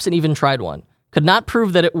the apps and even tried one. Could not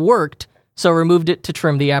prove that it worked, so removed it to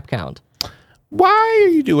trim the app count. Why are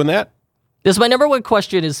you doing that? This is my number one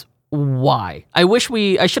question is why? I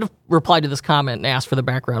should have replied to this comment and asked for the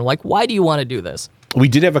background. Why do you want to do this? We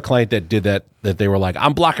did have a client that did that they were like,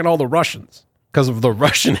 I'm blocking all the Russians because of the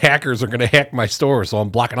Russian hackers are going to hack my store, so I'm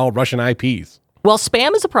blocking all Russian IPs. Well,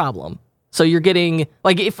 spam is a problem. So you're getting,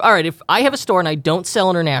 if I have a store and I don't sell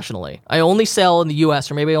internationally, I only sell in the US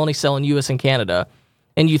or maybe I only sell in US and Canada,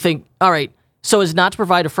 and you think, all right, so as not to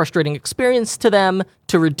provide a frustrating experience to them,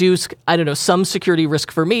 to reduce, some security risk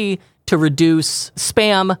for me, to reduce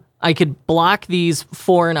spam, I could block these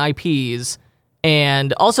foreign IPs,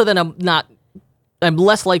 and also then I'm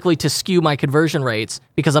less likely to skew my conversion rates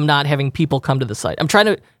because I'm not having people come to the site. I'm trying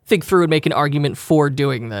to think through and make an argument for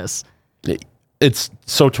doing this. It's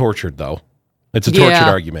so tortured, though. It's a tortured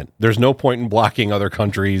argument. There's no point in blocking other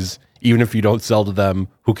countries, even if you don't sell to them.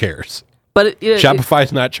 Who cares? But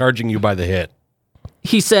Shopify's not charging you by the hit.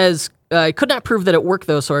 He says, I could not prove that it worked,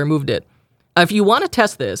 though, so I removed it. If you want to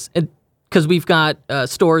test this, because we've got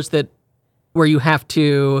stores where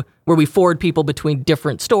we forward people between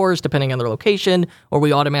different stores depending on their location, or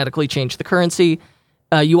we automatically change the currency.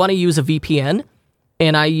 You want to use a VPN,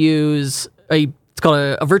 and I use it's called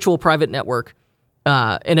a virtual private network.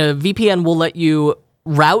 And a VPN will let you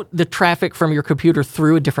route the traffic from your computer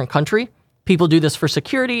through a different country. People do this for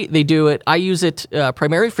security. They do it. I use it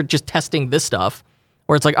primarily for just testing this stuff,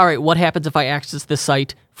 where it's all right, what happens if I access this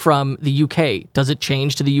site from the UK? Does it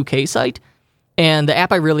change to the UK site? And the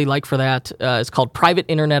app I really like for that is called Private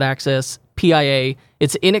Internet Access, PIA.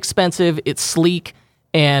 It's inexpensive, it's sleek,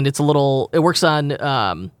 and it works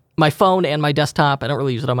on my phone and my desktop. I don't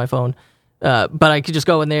really use it on my phone. But I could just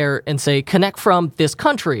go in there and say, connect from this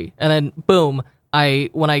country. And then, boom,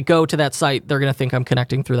 when I go to that site, they're going to think I'm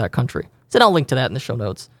connecting through that country. So I'll link to that in the show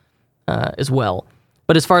notes as well.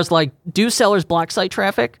 But as far as do sellers block site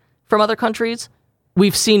traffic from other countries?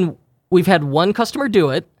 We've had one customer do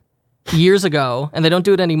it years ago, and they don't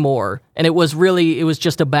do it anymore. And it was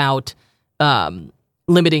just about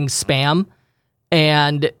limiting spam.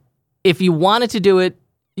 And if you wanted to do it,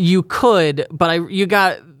 you could, but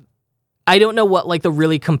I don't know what the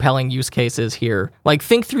really compelling use case is here.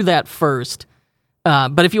 Think through that first.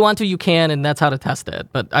 But if you want to, you can, and that's how to test it.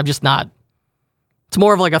 But I'm just not. It's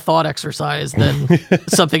more of a thought exercise than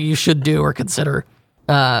something you should do or consider.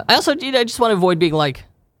 I also, I just want to avoid being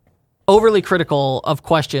overly critical of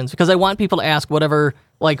questions because I want people to ask whatever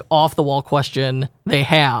off the wall question they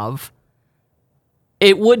have.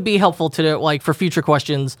 It would be helpful to for future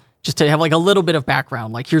questions just to have a little bit of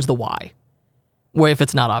background. Here's the why. Where if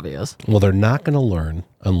it's not obvious. Well, they're not going to learn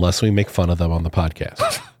unless we make fun of them on the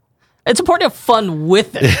podcast. It's important to have fun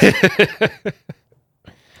with it.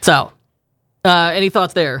 So, any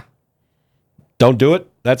thoughts there? Don't do it.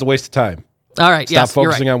 That's a waste of time. All right. Stop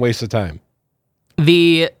focusing on waste of time.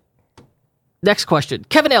 The next question.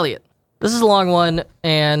 Kevin Elliott. This is a long one,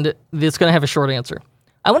 and it's going to have a short answer.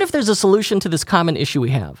 I wonder if there's a solution to this common issue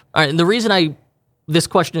we have. All right, and the reason this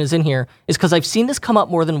question is in here is because I've seen this come up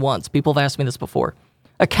more than once. People have asked me this before.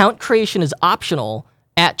 Account creation is optional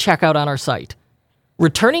at checkout on our site.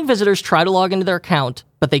 Returning visitors try to log into their account,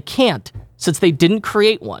 but they can't since they didn't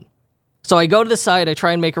create one. So I go to the site, I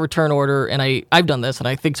try and make a return order, and I've done this, and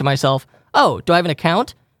I think to myself, oh, do I have an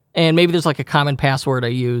account? And maybe there's like a common password I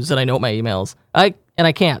use, and I know what my email is. And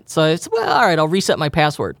I can't. So it's, well, all right, I'll reset my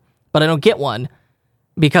password. But I don't get one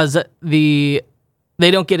because they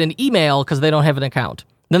don't get an email because they don't have an account.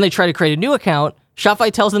 Then they try to create a new account.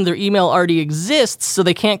 Shopify tells them their email already exists, so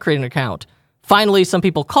they can't create an account. Finally, some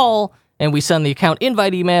people call, and we send the account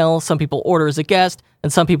invite email. Some people order as a guest,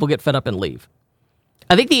 and some people get fed up and leave.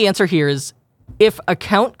 I think the answer here is if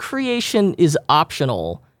account creation is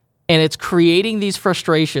optional and it's creating these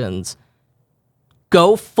frustrations,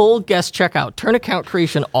 go full guest checkout. Turn account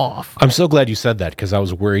creation off. I'm so glad you said that because I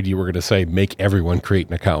was worried you were going to say make everyone create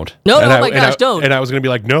an account. No, my gosh, don't. And I was going to be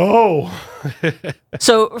like, no.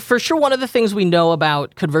 So for sure, one of the things we know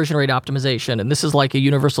about conversion rate optimization, and this is like a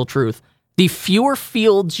universal truth, the fewer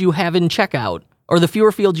fields you have in checkout or the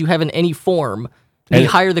fewer fields you have in any form, the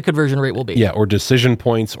higher the conversion rate will be. Yeah, or decision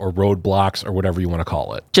points or roadblocks or whatever you want to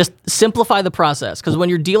call it. Just simplify the process because when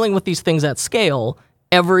you're dealing with these things at scale,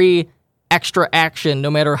 every extra action, no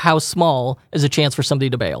matter how small, is a chance for somebody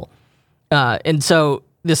to bail. And so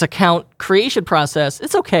this account creation process,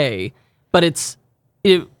 it's okay, but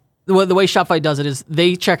the way Shopify does it is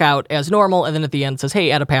they check out as normal, and then at the end it says,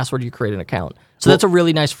 hey, add a password, you create an account. So that's a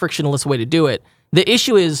really nice frictionless way to do it. The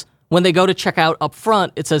issue is when they go to check out up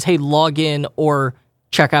front, it says, hey, log in or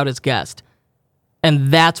check out as guest.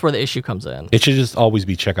 And that's where the issue comes in. It should just always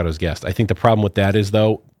be check out as guest. I think the problem with that is,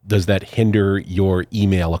 though, does that hinder your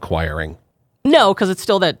email acquiring? No, because it's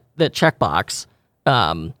still that checkbox.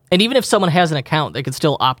 And even if someone has an account, they can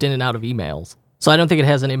still opt in and out of emails. So I don't think it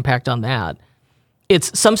has an impact on that.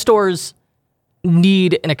 It's some stores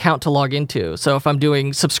need an account to log into. So if I'm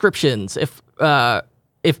doing subscriptions, if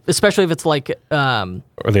especially if it's like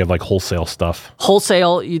or they have like wholesale stuff.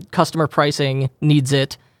 Wholesale customer pricing needs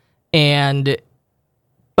it. But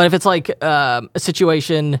if it's like a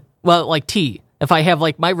situation, well, like tea, if I have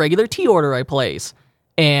like my regular tea order I place,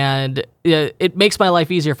 and it makes my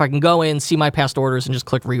life easier if I can go in, see my past orders, and just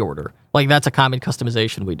click reorder. Like that's a common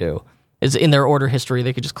customization we do. Is in their order history,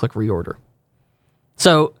 they could just click reorder.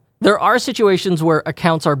 So there are situations where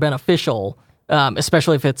accounts are beneficial,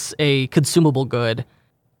 especially if it's a consumable good.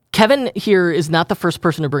 Kevin here is not the first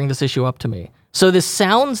person to bring this issue up to me. So this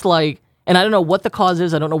sounds like, and I don't know what the cause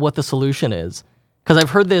is, I don't know what the solution is, because I've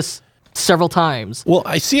heard this several times. Well,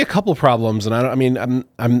 I see a couple problems, and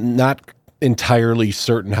I'm not entirely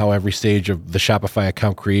certain how every stage of the Shopify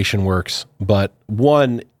account creation works, but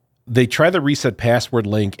one, they try the reset password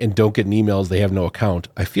link and don't get an email as they have no account.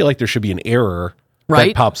 I feel like there should be an error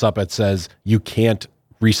that pops up that says you can't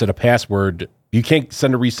reset a password. We can't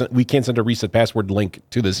send a reset password link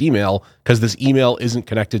to this email because this email isn't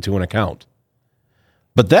connected to an account.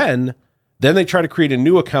 But then they try to create a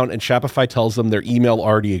new account and Shopify tells them their email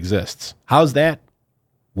already exists. How's that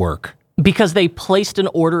work? Because they placed an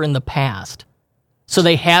order in the past. So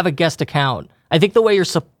they have a guest account. I think the way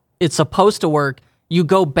it's supposed to work, you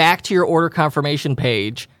go back to your order confirmation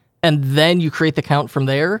page and then you create the account from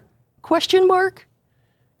there? Question mark?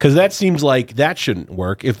 Because that seems like that shouldn't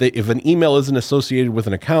work. If an email isn't associated with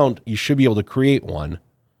an account, you should be able to create one.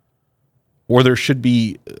 Or there should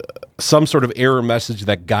be some sort of error message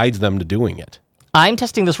that guides them to doing it. I'm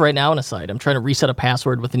testing this right now on a site. I'm trying to reset a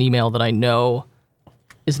password with an email that I know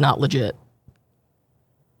is not legit.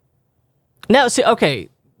 Now, see, okay,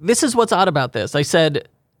 this is what's odd about this. I said,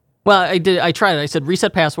 well, I tried it. I said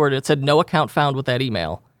reset password. It said no account found with that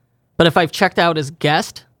email. But if I've checked out as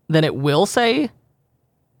guest, then it will say...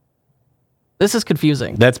 This is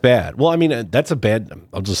confusing. That's bad. Well, I mean,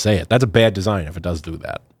 I'll just say it. That's a bad design if it does do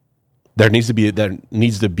that. There needs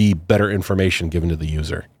to be better information given to the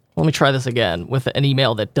user. Let me try this again with an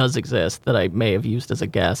email that does exist that I may have used as a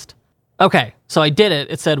guest. Okay, so I did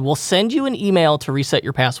it. It said, we'll send you an email to reset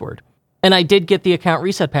your password. And I did get the account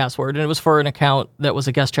reset password, and it was for an account that was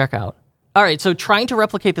a guest checkout. All right, so trying to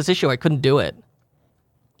replicate this issue, I couldn't do it.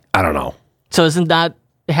 I don't know. So isn't that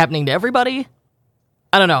happening to everybody?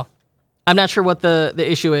 I don't know. I'm not sure what the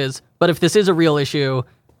issue is, but if this is a real issue,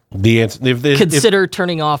 the answer consider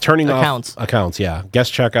turning off accounts. Yeah,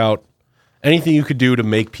 guest checkout, anything you could do to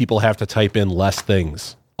make people have to type in less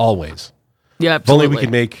things. Always. Yeah, absolutely. If only we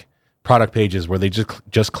could make product pages where they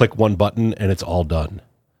just click one button and it's all done.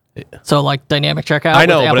 So like dynamic checkout. I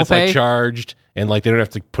know, with but Apple it's Pay? like charged and like they don't have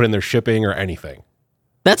to put in their shipping or anything.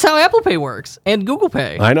 That's how Apple Pay works and Google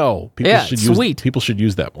Pay. I know. People Yeah, should sweet. People should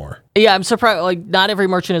use that more. Yeah, I'm surprised. Like, not every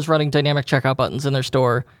merchant is running dynamic checkout buttons in their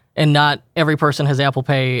store, and not every person has Apple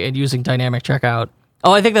Pay and using dynamic checkout.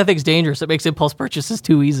 Oh, I think that thing's dangerous. It makes impulse purchases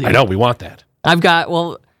too easy. I know. We want that. I've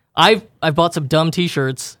bought some dumb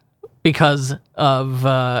T-shirts because of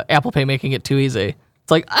Apple Pay making it too easy.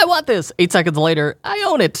 It's like, I want this. 8 seconds later, I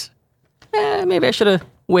own it. Maybe I should have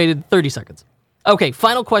waited 30 seconds. Okay,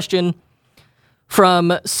 final question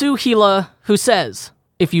from Sue Gila, who says,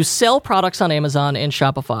 if you sell products on Amazon and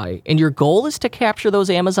Shopify, and your goal is to capture those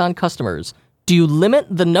Amazon customers, do you limit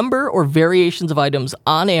the number or variations of items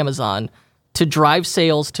on Amazon to drive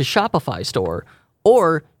sales to Shopify store?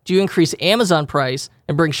 Or do you increase Amazon price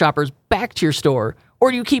and bring shoppers back to your store?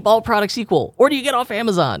 Or do you keep all products equal? Or do you get off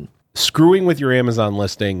Amazon? Screwing with your Amazon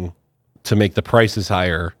listing to make the prices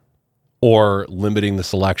higher or limiting the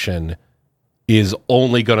selection is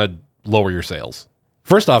only going to lower your sales.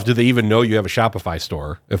 First off, do they even know you have a Shopify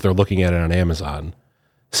store if they're looking at it on Amazon?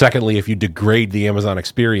 Secondly, if you degrade the Amazon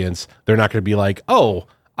experience, they're not going to be like, oh,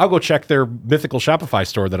 I'll go check their mythical Shopify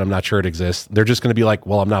store that I'm not sure it exists. They're just going to be like,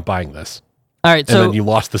 well, I'm not buying this. All right, And so then you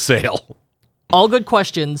lost the sale. all good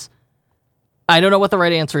questions. I don't know what the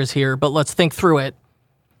right answer is here, but let's think through it.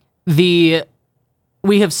 We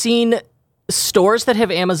have seen stores that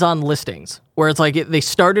have Amazon listings where it's like they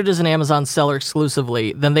started as an Amazon seller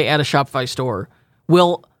exclusively, then they add a Shopify store.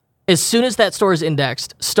 Will, as soon as that store is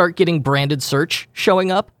indexed, start getting branded search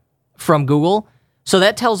showing up from Google. So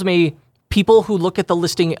that tells me people who look at the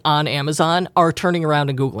listing on Amazon are turning around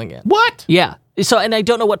and Googling it. What? Yeah. So, and I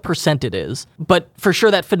don't know what percent it is, but for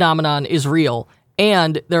sure that phenomenon is real.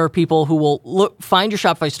 And there are people who will find your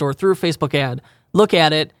Shopify store through a Facebook ad, look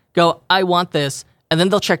at it, go, I want this, and then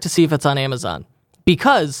they'll check to see if it's on Amazon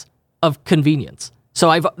because of convenience. So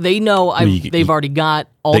they've already got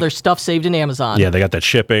all their stuff saved in Amazon. Yeah, they got that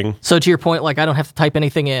shipping. So to your point, like I don't have to type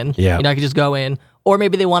anything in. Yeah. I can just go in. Or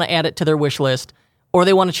maybe they want to add it to their wish list, or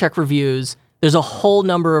they want to check reviews. There's a whole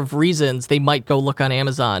number of reasons they might go look on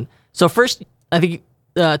Amazon. So first, I think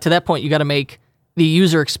to that point, you got to make the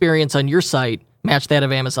user experience on your site match that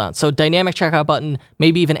of Amazon. So dynamic checkout button,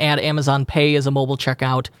 maybe even add Amazon Pay as a mobile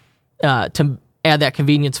checkout to add that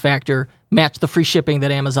convenience factor, match the free shipping that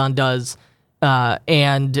Amazon does,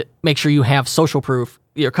 and make sure you have social proof,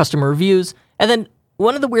 your customer reviews. And then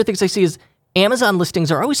one of the weird things I see is Amazon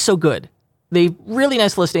listings are always so good. They have really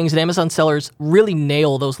nice listings, and Amazon sellers really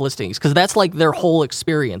nail those listings because that's like their whole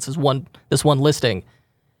experience is this one listing.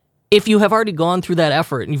 If you have already gone through that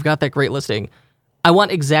effort and you've got that great listing, I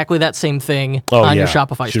want exactly that same thing on your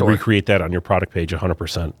Shopify Should store. recreate that on your product page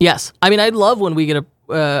 100%. Yes. I mean, I love when we get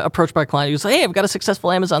approached by a client who's like, hey, I've got a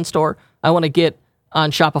successful Amazon store. I want to get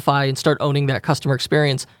on Shopify and start owning that customer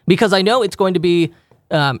experience because I know it's going to be,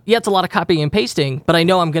 it's a lot of copying and pasting, but I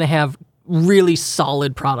know I'm going to have really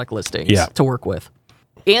solid product listings to work with.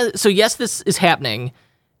 And so, yes, this is happening.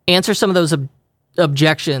 Answer some of those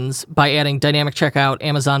objections by adding dynamic checkout,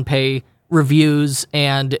 Amazon Pay, reviews,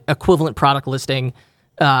 and equivalent product listing.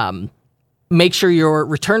 Make sure your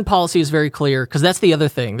return policy is very clear because that's the other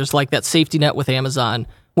thing. There's like that safety net with Amazon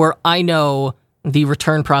where I know the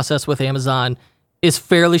return process with Amazon is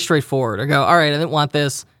fairly straightforward. I go, all right, I didn't want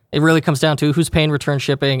this. It really comes down to who's paying return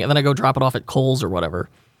shipping, and then I go drop it off at Kohl's or whatever.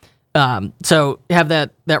 So have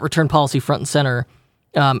that return policy front and center.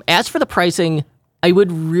 As for the pricing, I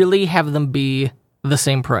would really have them be the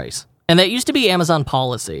same price. And that used to be Amazon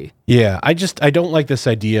policy. Yeah, I don't like this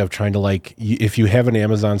idea of trying to if you have an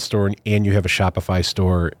Amazon store and you have a Shopify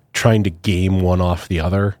store, trying to game one off the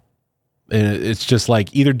other. And it's just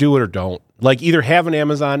like either do it or don't. Like either have an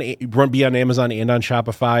Amazon, be on Amazon and on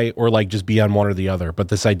Shopify, or like just be on one or the other. But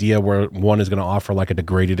this idea where one is going to offer like a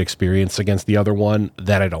degraded experience against the other one,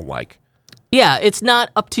 that I don't like. Yeah, it's not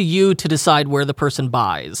up to you to decide where the person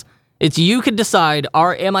buys. It's you could decide,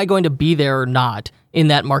 am I going to be there or not in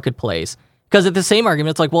that marketplace? Because at the same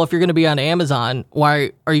argument, it's like, well, if you're going to be on Amazon,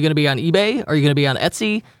 why are you going to be on eBay? Are you going to be on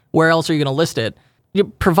Etsy? Where else are you going to list it?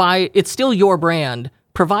 It's still your brand.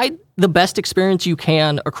 Provide the best experience you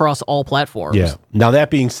can across all platforms. Yeah. Now, that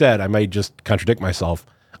being said, I might just contradict myself.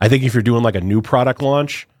 I think if you're doing like a new product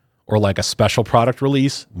launch or like a special product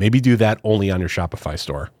release, maybe do that only on your Shopify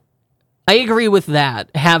store. I agree with that.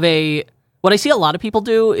 What I see a lot of people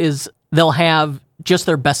do is they'll have just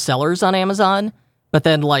their best sellers on Amazon, but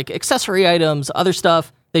then like accessory items, other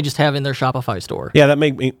stuff, they just have in their Shopify store. Yeah, that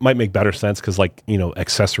might make better sense because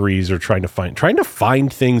accessories or trying to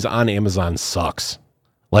find things on Amazon sucks.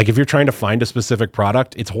 Like if you're trying to find a specific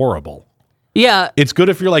product, it's horrible. Yeah. It's good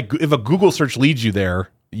if if a Google search leads you there,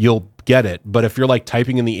 you'll get it. But if you're like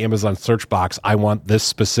typing in the Amazon search box, I want this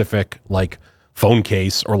specific like phone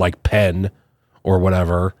case or like pen or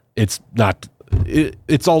whatever, it's not.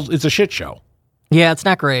 It's a shit show. Yeah, it's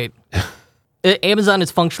not great. Amazon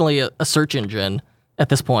is functionally a search engine at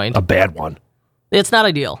this point. A bad one. It's not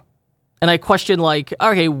ideal. And I question, like,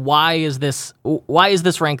 okay, why is this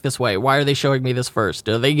ranked this way? Why are they showing me this first?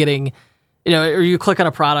 Are they getting, or you click on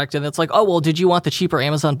a product and it's like, oh, well, did you want the cheaper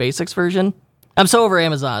Amazon Basics version? I'm so over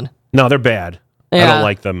Amazon. No, they're bad. Yeah. I don't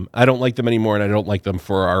like them. I don't like them anymore, and I don't like them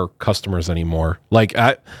for our customers anymore. Like,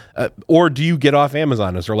 or do you get off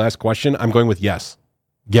Amazon? Is our last question. I'm going with yes.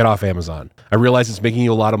 Get off Amazon. I realize it's making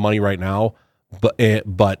you a lot of money right now,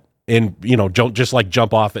 but don't just like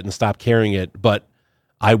jump off it and stop carrying it. But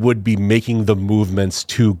I would be making the movements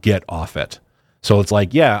to get off it. So it's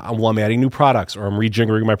like, I'm adding new products or I'm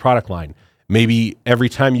rejiggering my product line. Maybe every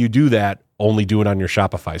time you do that, only do it on your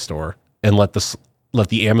Shopify store and let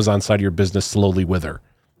the Amazon side of your business slowly wither.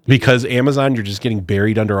 Because Amazon, you're just getting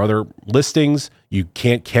buried under other listings. You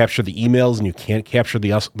can't capture the emails and you can't capture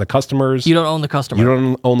the customers. You don't own the customer. You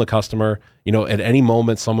don't own the customer. At any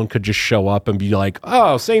moment, someone could just show up and be like,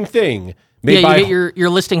 oh, same thing. You get your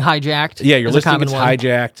listing hijacked. Yeah, your listing gets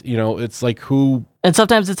hijacked. It's like who... And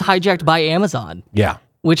sometimes it's hijacked by Amazon. Yeah.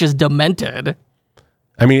 Which is demented.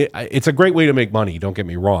 I mean, it's a great way to make money, don't get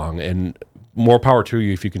me wrong. And more power to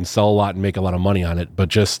you if you can sell a lot and make a lot of money on it. But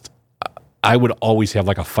just... I would always have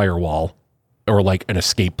like a firewall or like an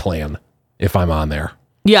escape plan if I'm on there.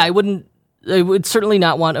 Yeah, I would certainly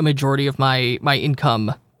not want a majority of my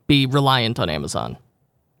income be reliant on Amazon.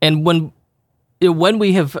 And when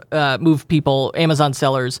we have moved people, Amazon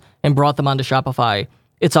sellers, and brought them onto Shopify,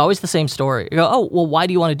 it's always the same story. You go, oh, well, why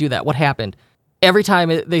do you want to do that? What happened? Every time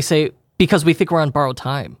they say, because we think we're on borrowed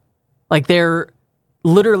time. Like they're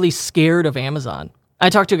literally scared of Amazon. I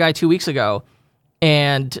talked to a guy 2 weeks ago,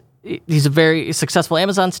 and he's a very successful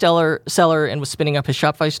Amazon seller and was spinning up his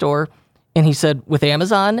Shopify store. And he said, with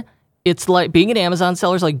Amazon, it's like being an Amazon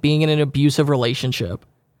seller is like being in an abusive relationship.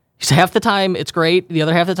 He said, half the time it's great. The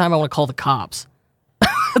other half of the time I want to call the cops.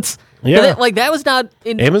 That was not...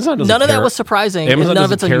 Amazon doesn't none of care. that was surprising. Amazon none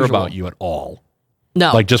of doesn't it's care unusual. about you at all.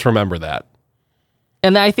 No. Like, just remember that.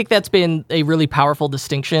 And I think that's been a really powerful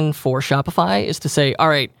distinction for Shopify is to say, all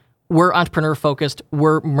right, we're entrepreneur focused.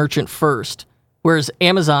 We're merchant first. Whereas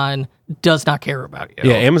Amazon does not care about you.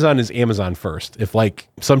 Yeah, Amazon is Amazon first. If like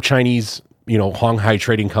some Chinese, Honghai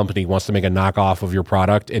trading company wants to make a knockoff of your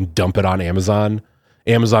product and dump it on Amazon,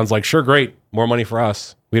 Amazon's like, sure, great, more money for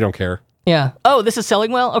us. We don't care. Yeah. Oh, this is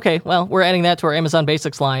selling well? Okay, well, we're adding that to our Amazon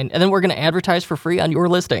Basics line, and then we're going to advertise for free on your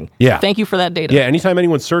listing. Yeah. Thank you for that data. Yeah, anytime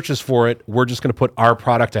anyone searches for it, we're just going to put our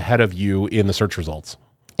product ahead of you in the search results.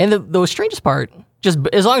 And the strangest part, just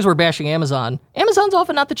as long as we're bashing Amazon, Amazon's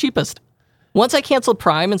often not the cheapest. Once I canceled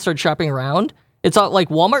Prime and started shopping around, it's all, like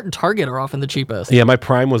Walmart and Target are often the cheapest. Yeah, my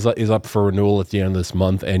Prime is up for renewal at the end of this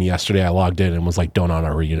month, and yesterday I logged in and was like, don't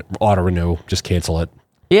auto-renew, just cancel it.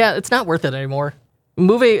 Yeah, it's not worth it anymore.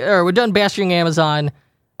 We're done bashing Amazon.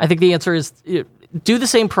 I think the answer is do the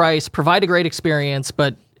same price, provide a great experience,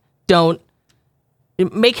 but don't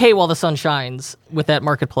make hay while the sun shines with that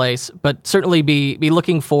marketplace, but certainly be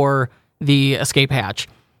looking for the escape hatch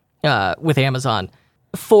with Amazon.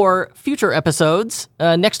 For future episodes,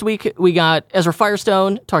 next week we got Ezra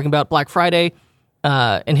Firestone talking about Black Friday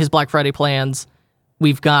and his Black Friday plans.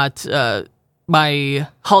 We've got my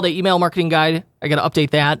holiday email marketing guide. I got to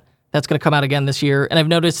update that. That's going to come out again this year. And I've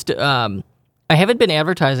noticed I haven't been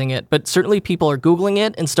advertising it, but certainly people are Googling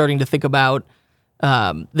it and starting to think about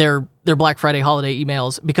their Black Friday holiday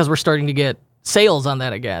emails because we're starting to get sales on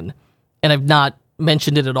that again. And I've not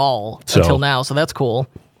mentioned it at all until now, so that's cool.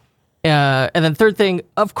 And then third thing,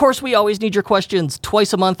 of course, we always need your questions.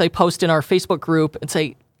 Twice a month, I post in our Facebook group and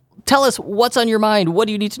say, tell us what's on your mind. What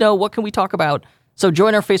do you need to know? What can we talk about? So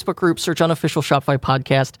join our Facebook group, search Unofficial Shopify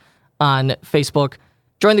Podcast on Facebook.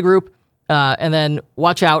 Join the group, and then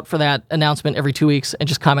watch out for that announcement every 2 weeks and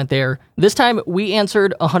just comment there. This time, we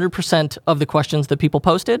answered 100% of the questions that people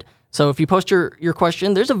posted. So if you post your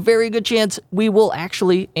question, there's a very good chance we will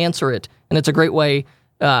actually answer it. And it's a great way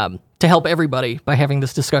to help everybody by having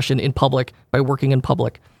this discussion in public, by working in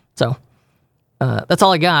public. So that's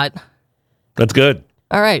all I got. That's good.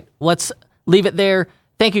 All right, let's leave it there.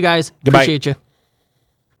 Thank you, guys. Goodbye. Appreciate you.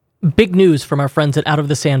 Big news from our friends at Out of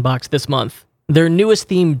the Sandbox this month. Their newest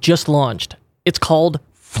theme just launched. It's called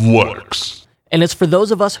Flex. And it's for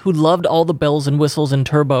those of us who loved all the bells and whistles in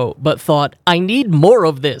Turbo, but thought, I need more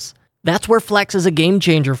of this. That's where Flex is a game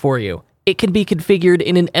changer for you. It can be configured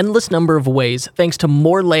in an endless number of ways thanks to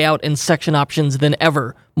more layout and section options than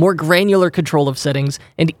ever, more granular control of settings,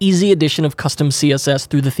 and easy addition of custom CSS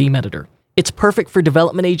through the theme editor. It's perfect for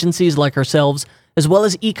development agencies like ourselves, as well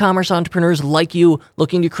as e-commerce entrepreneurs like you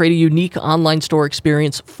looking to create a unique online store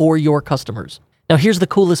experience for your customers. Now here's the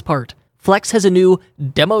coolest part. Flex has a new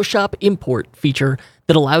Demo Shop Import feature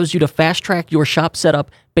that allows you to fast-track your shop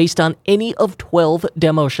setup based on any of 12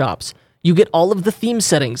 demo shops. You get all of the theme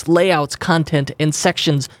settings, layouts, content, and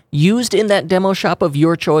sections used in that demo shop of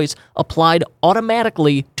your choice applied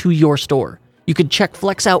automatically to your store. You can check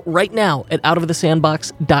Flex out right now at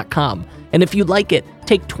outofthesandbox.com. And if you like it,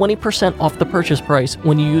 take 20% off the purchase price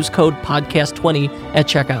when you use code podcast20 at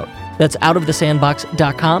checkout. That's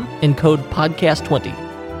outofthesandbox.com and code podcast20.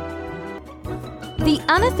 The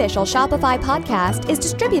unofficial Shopify podcast is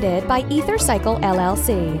distributed by EtherCycle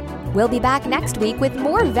LLC. We'll be back next week with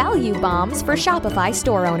more value bombs for Shopify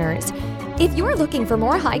store owners. If you're looking for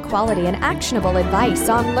more high-quality and actionable advice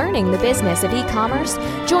on learning the business of e-commerce,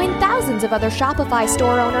 join thousands of other Shopify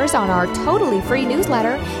store owners on our totally free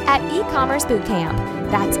newsletter at e-commerce bootcamp.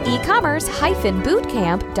 That's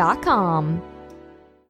e-commerce-bootcamp.com.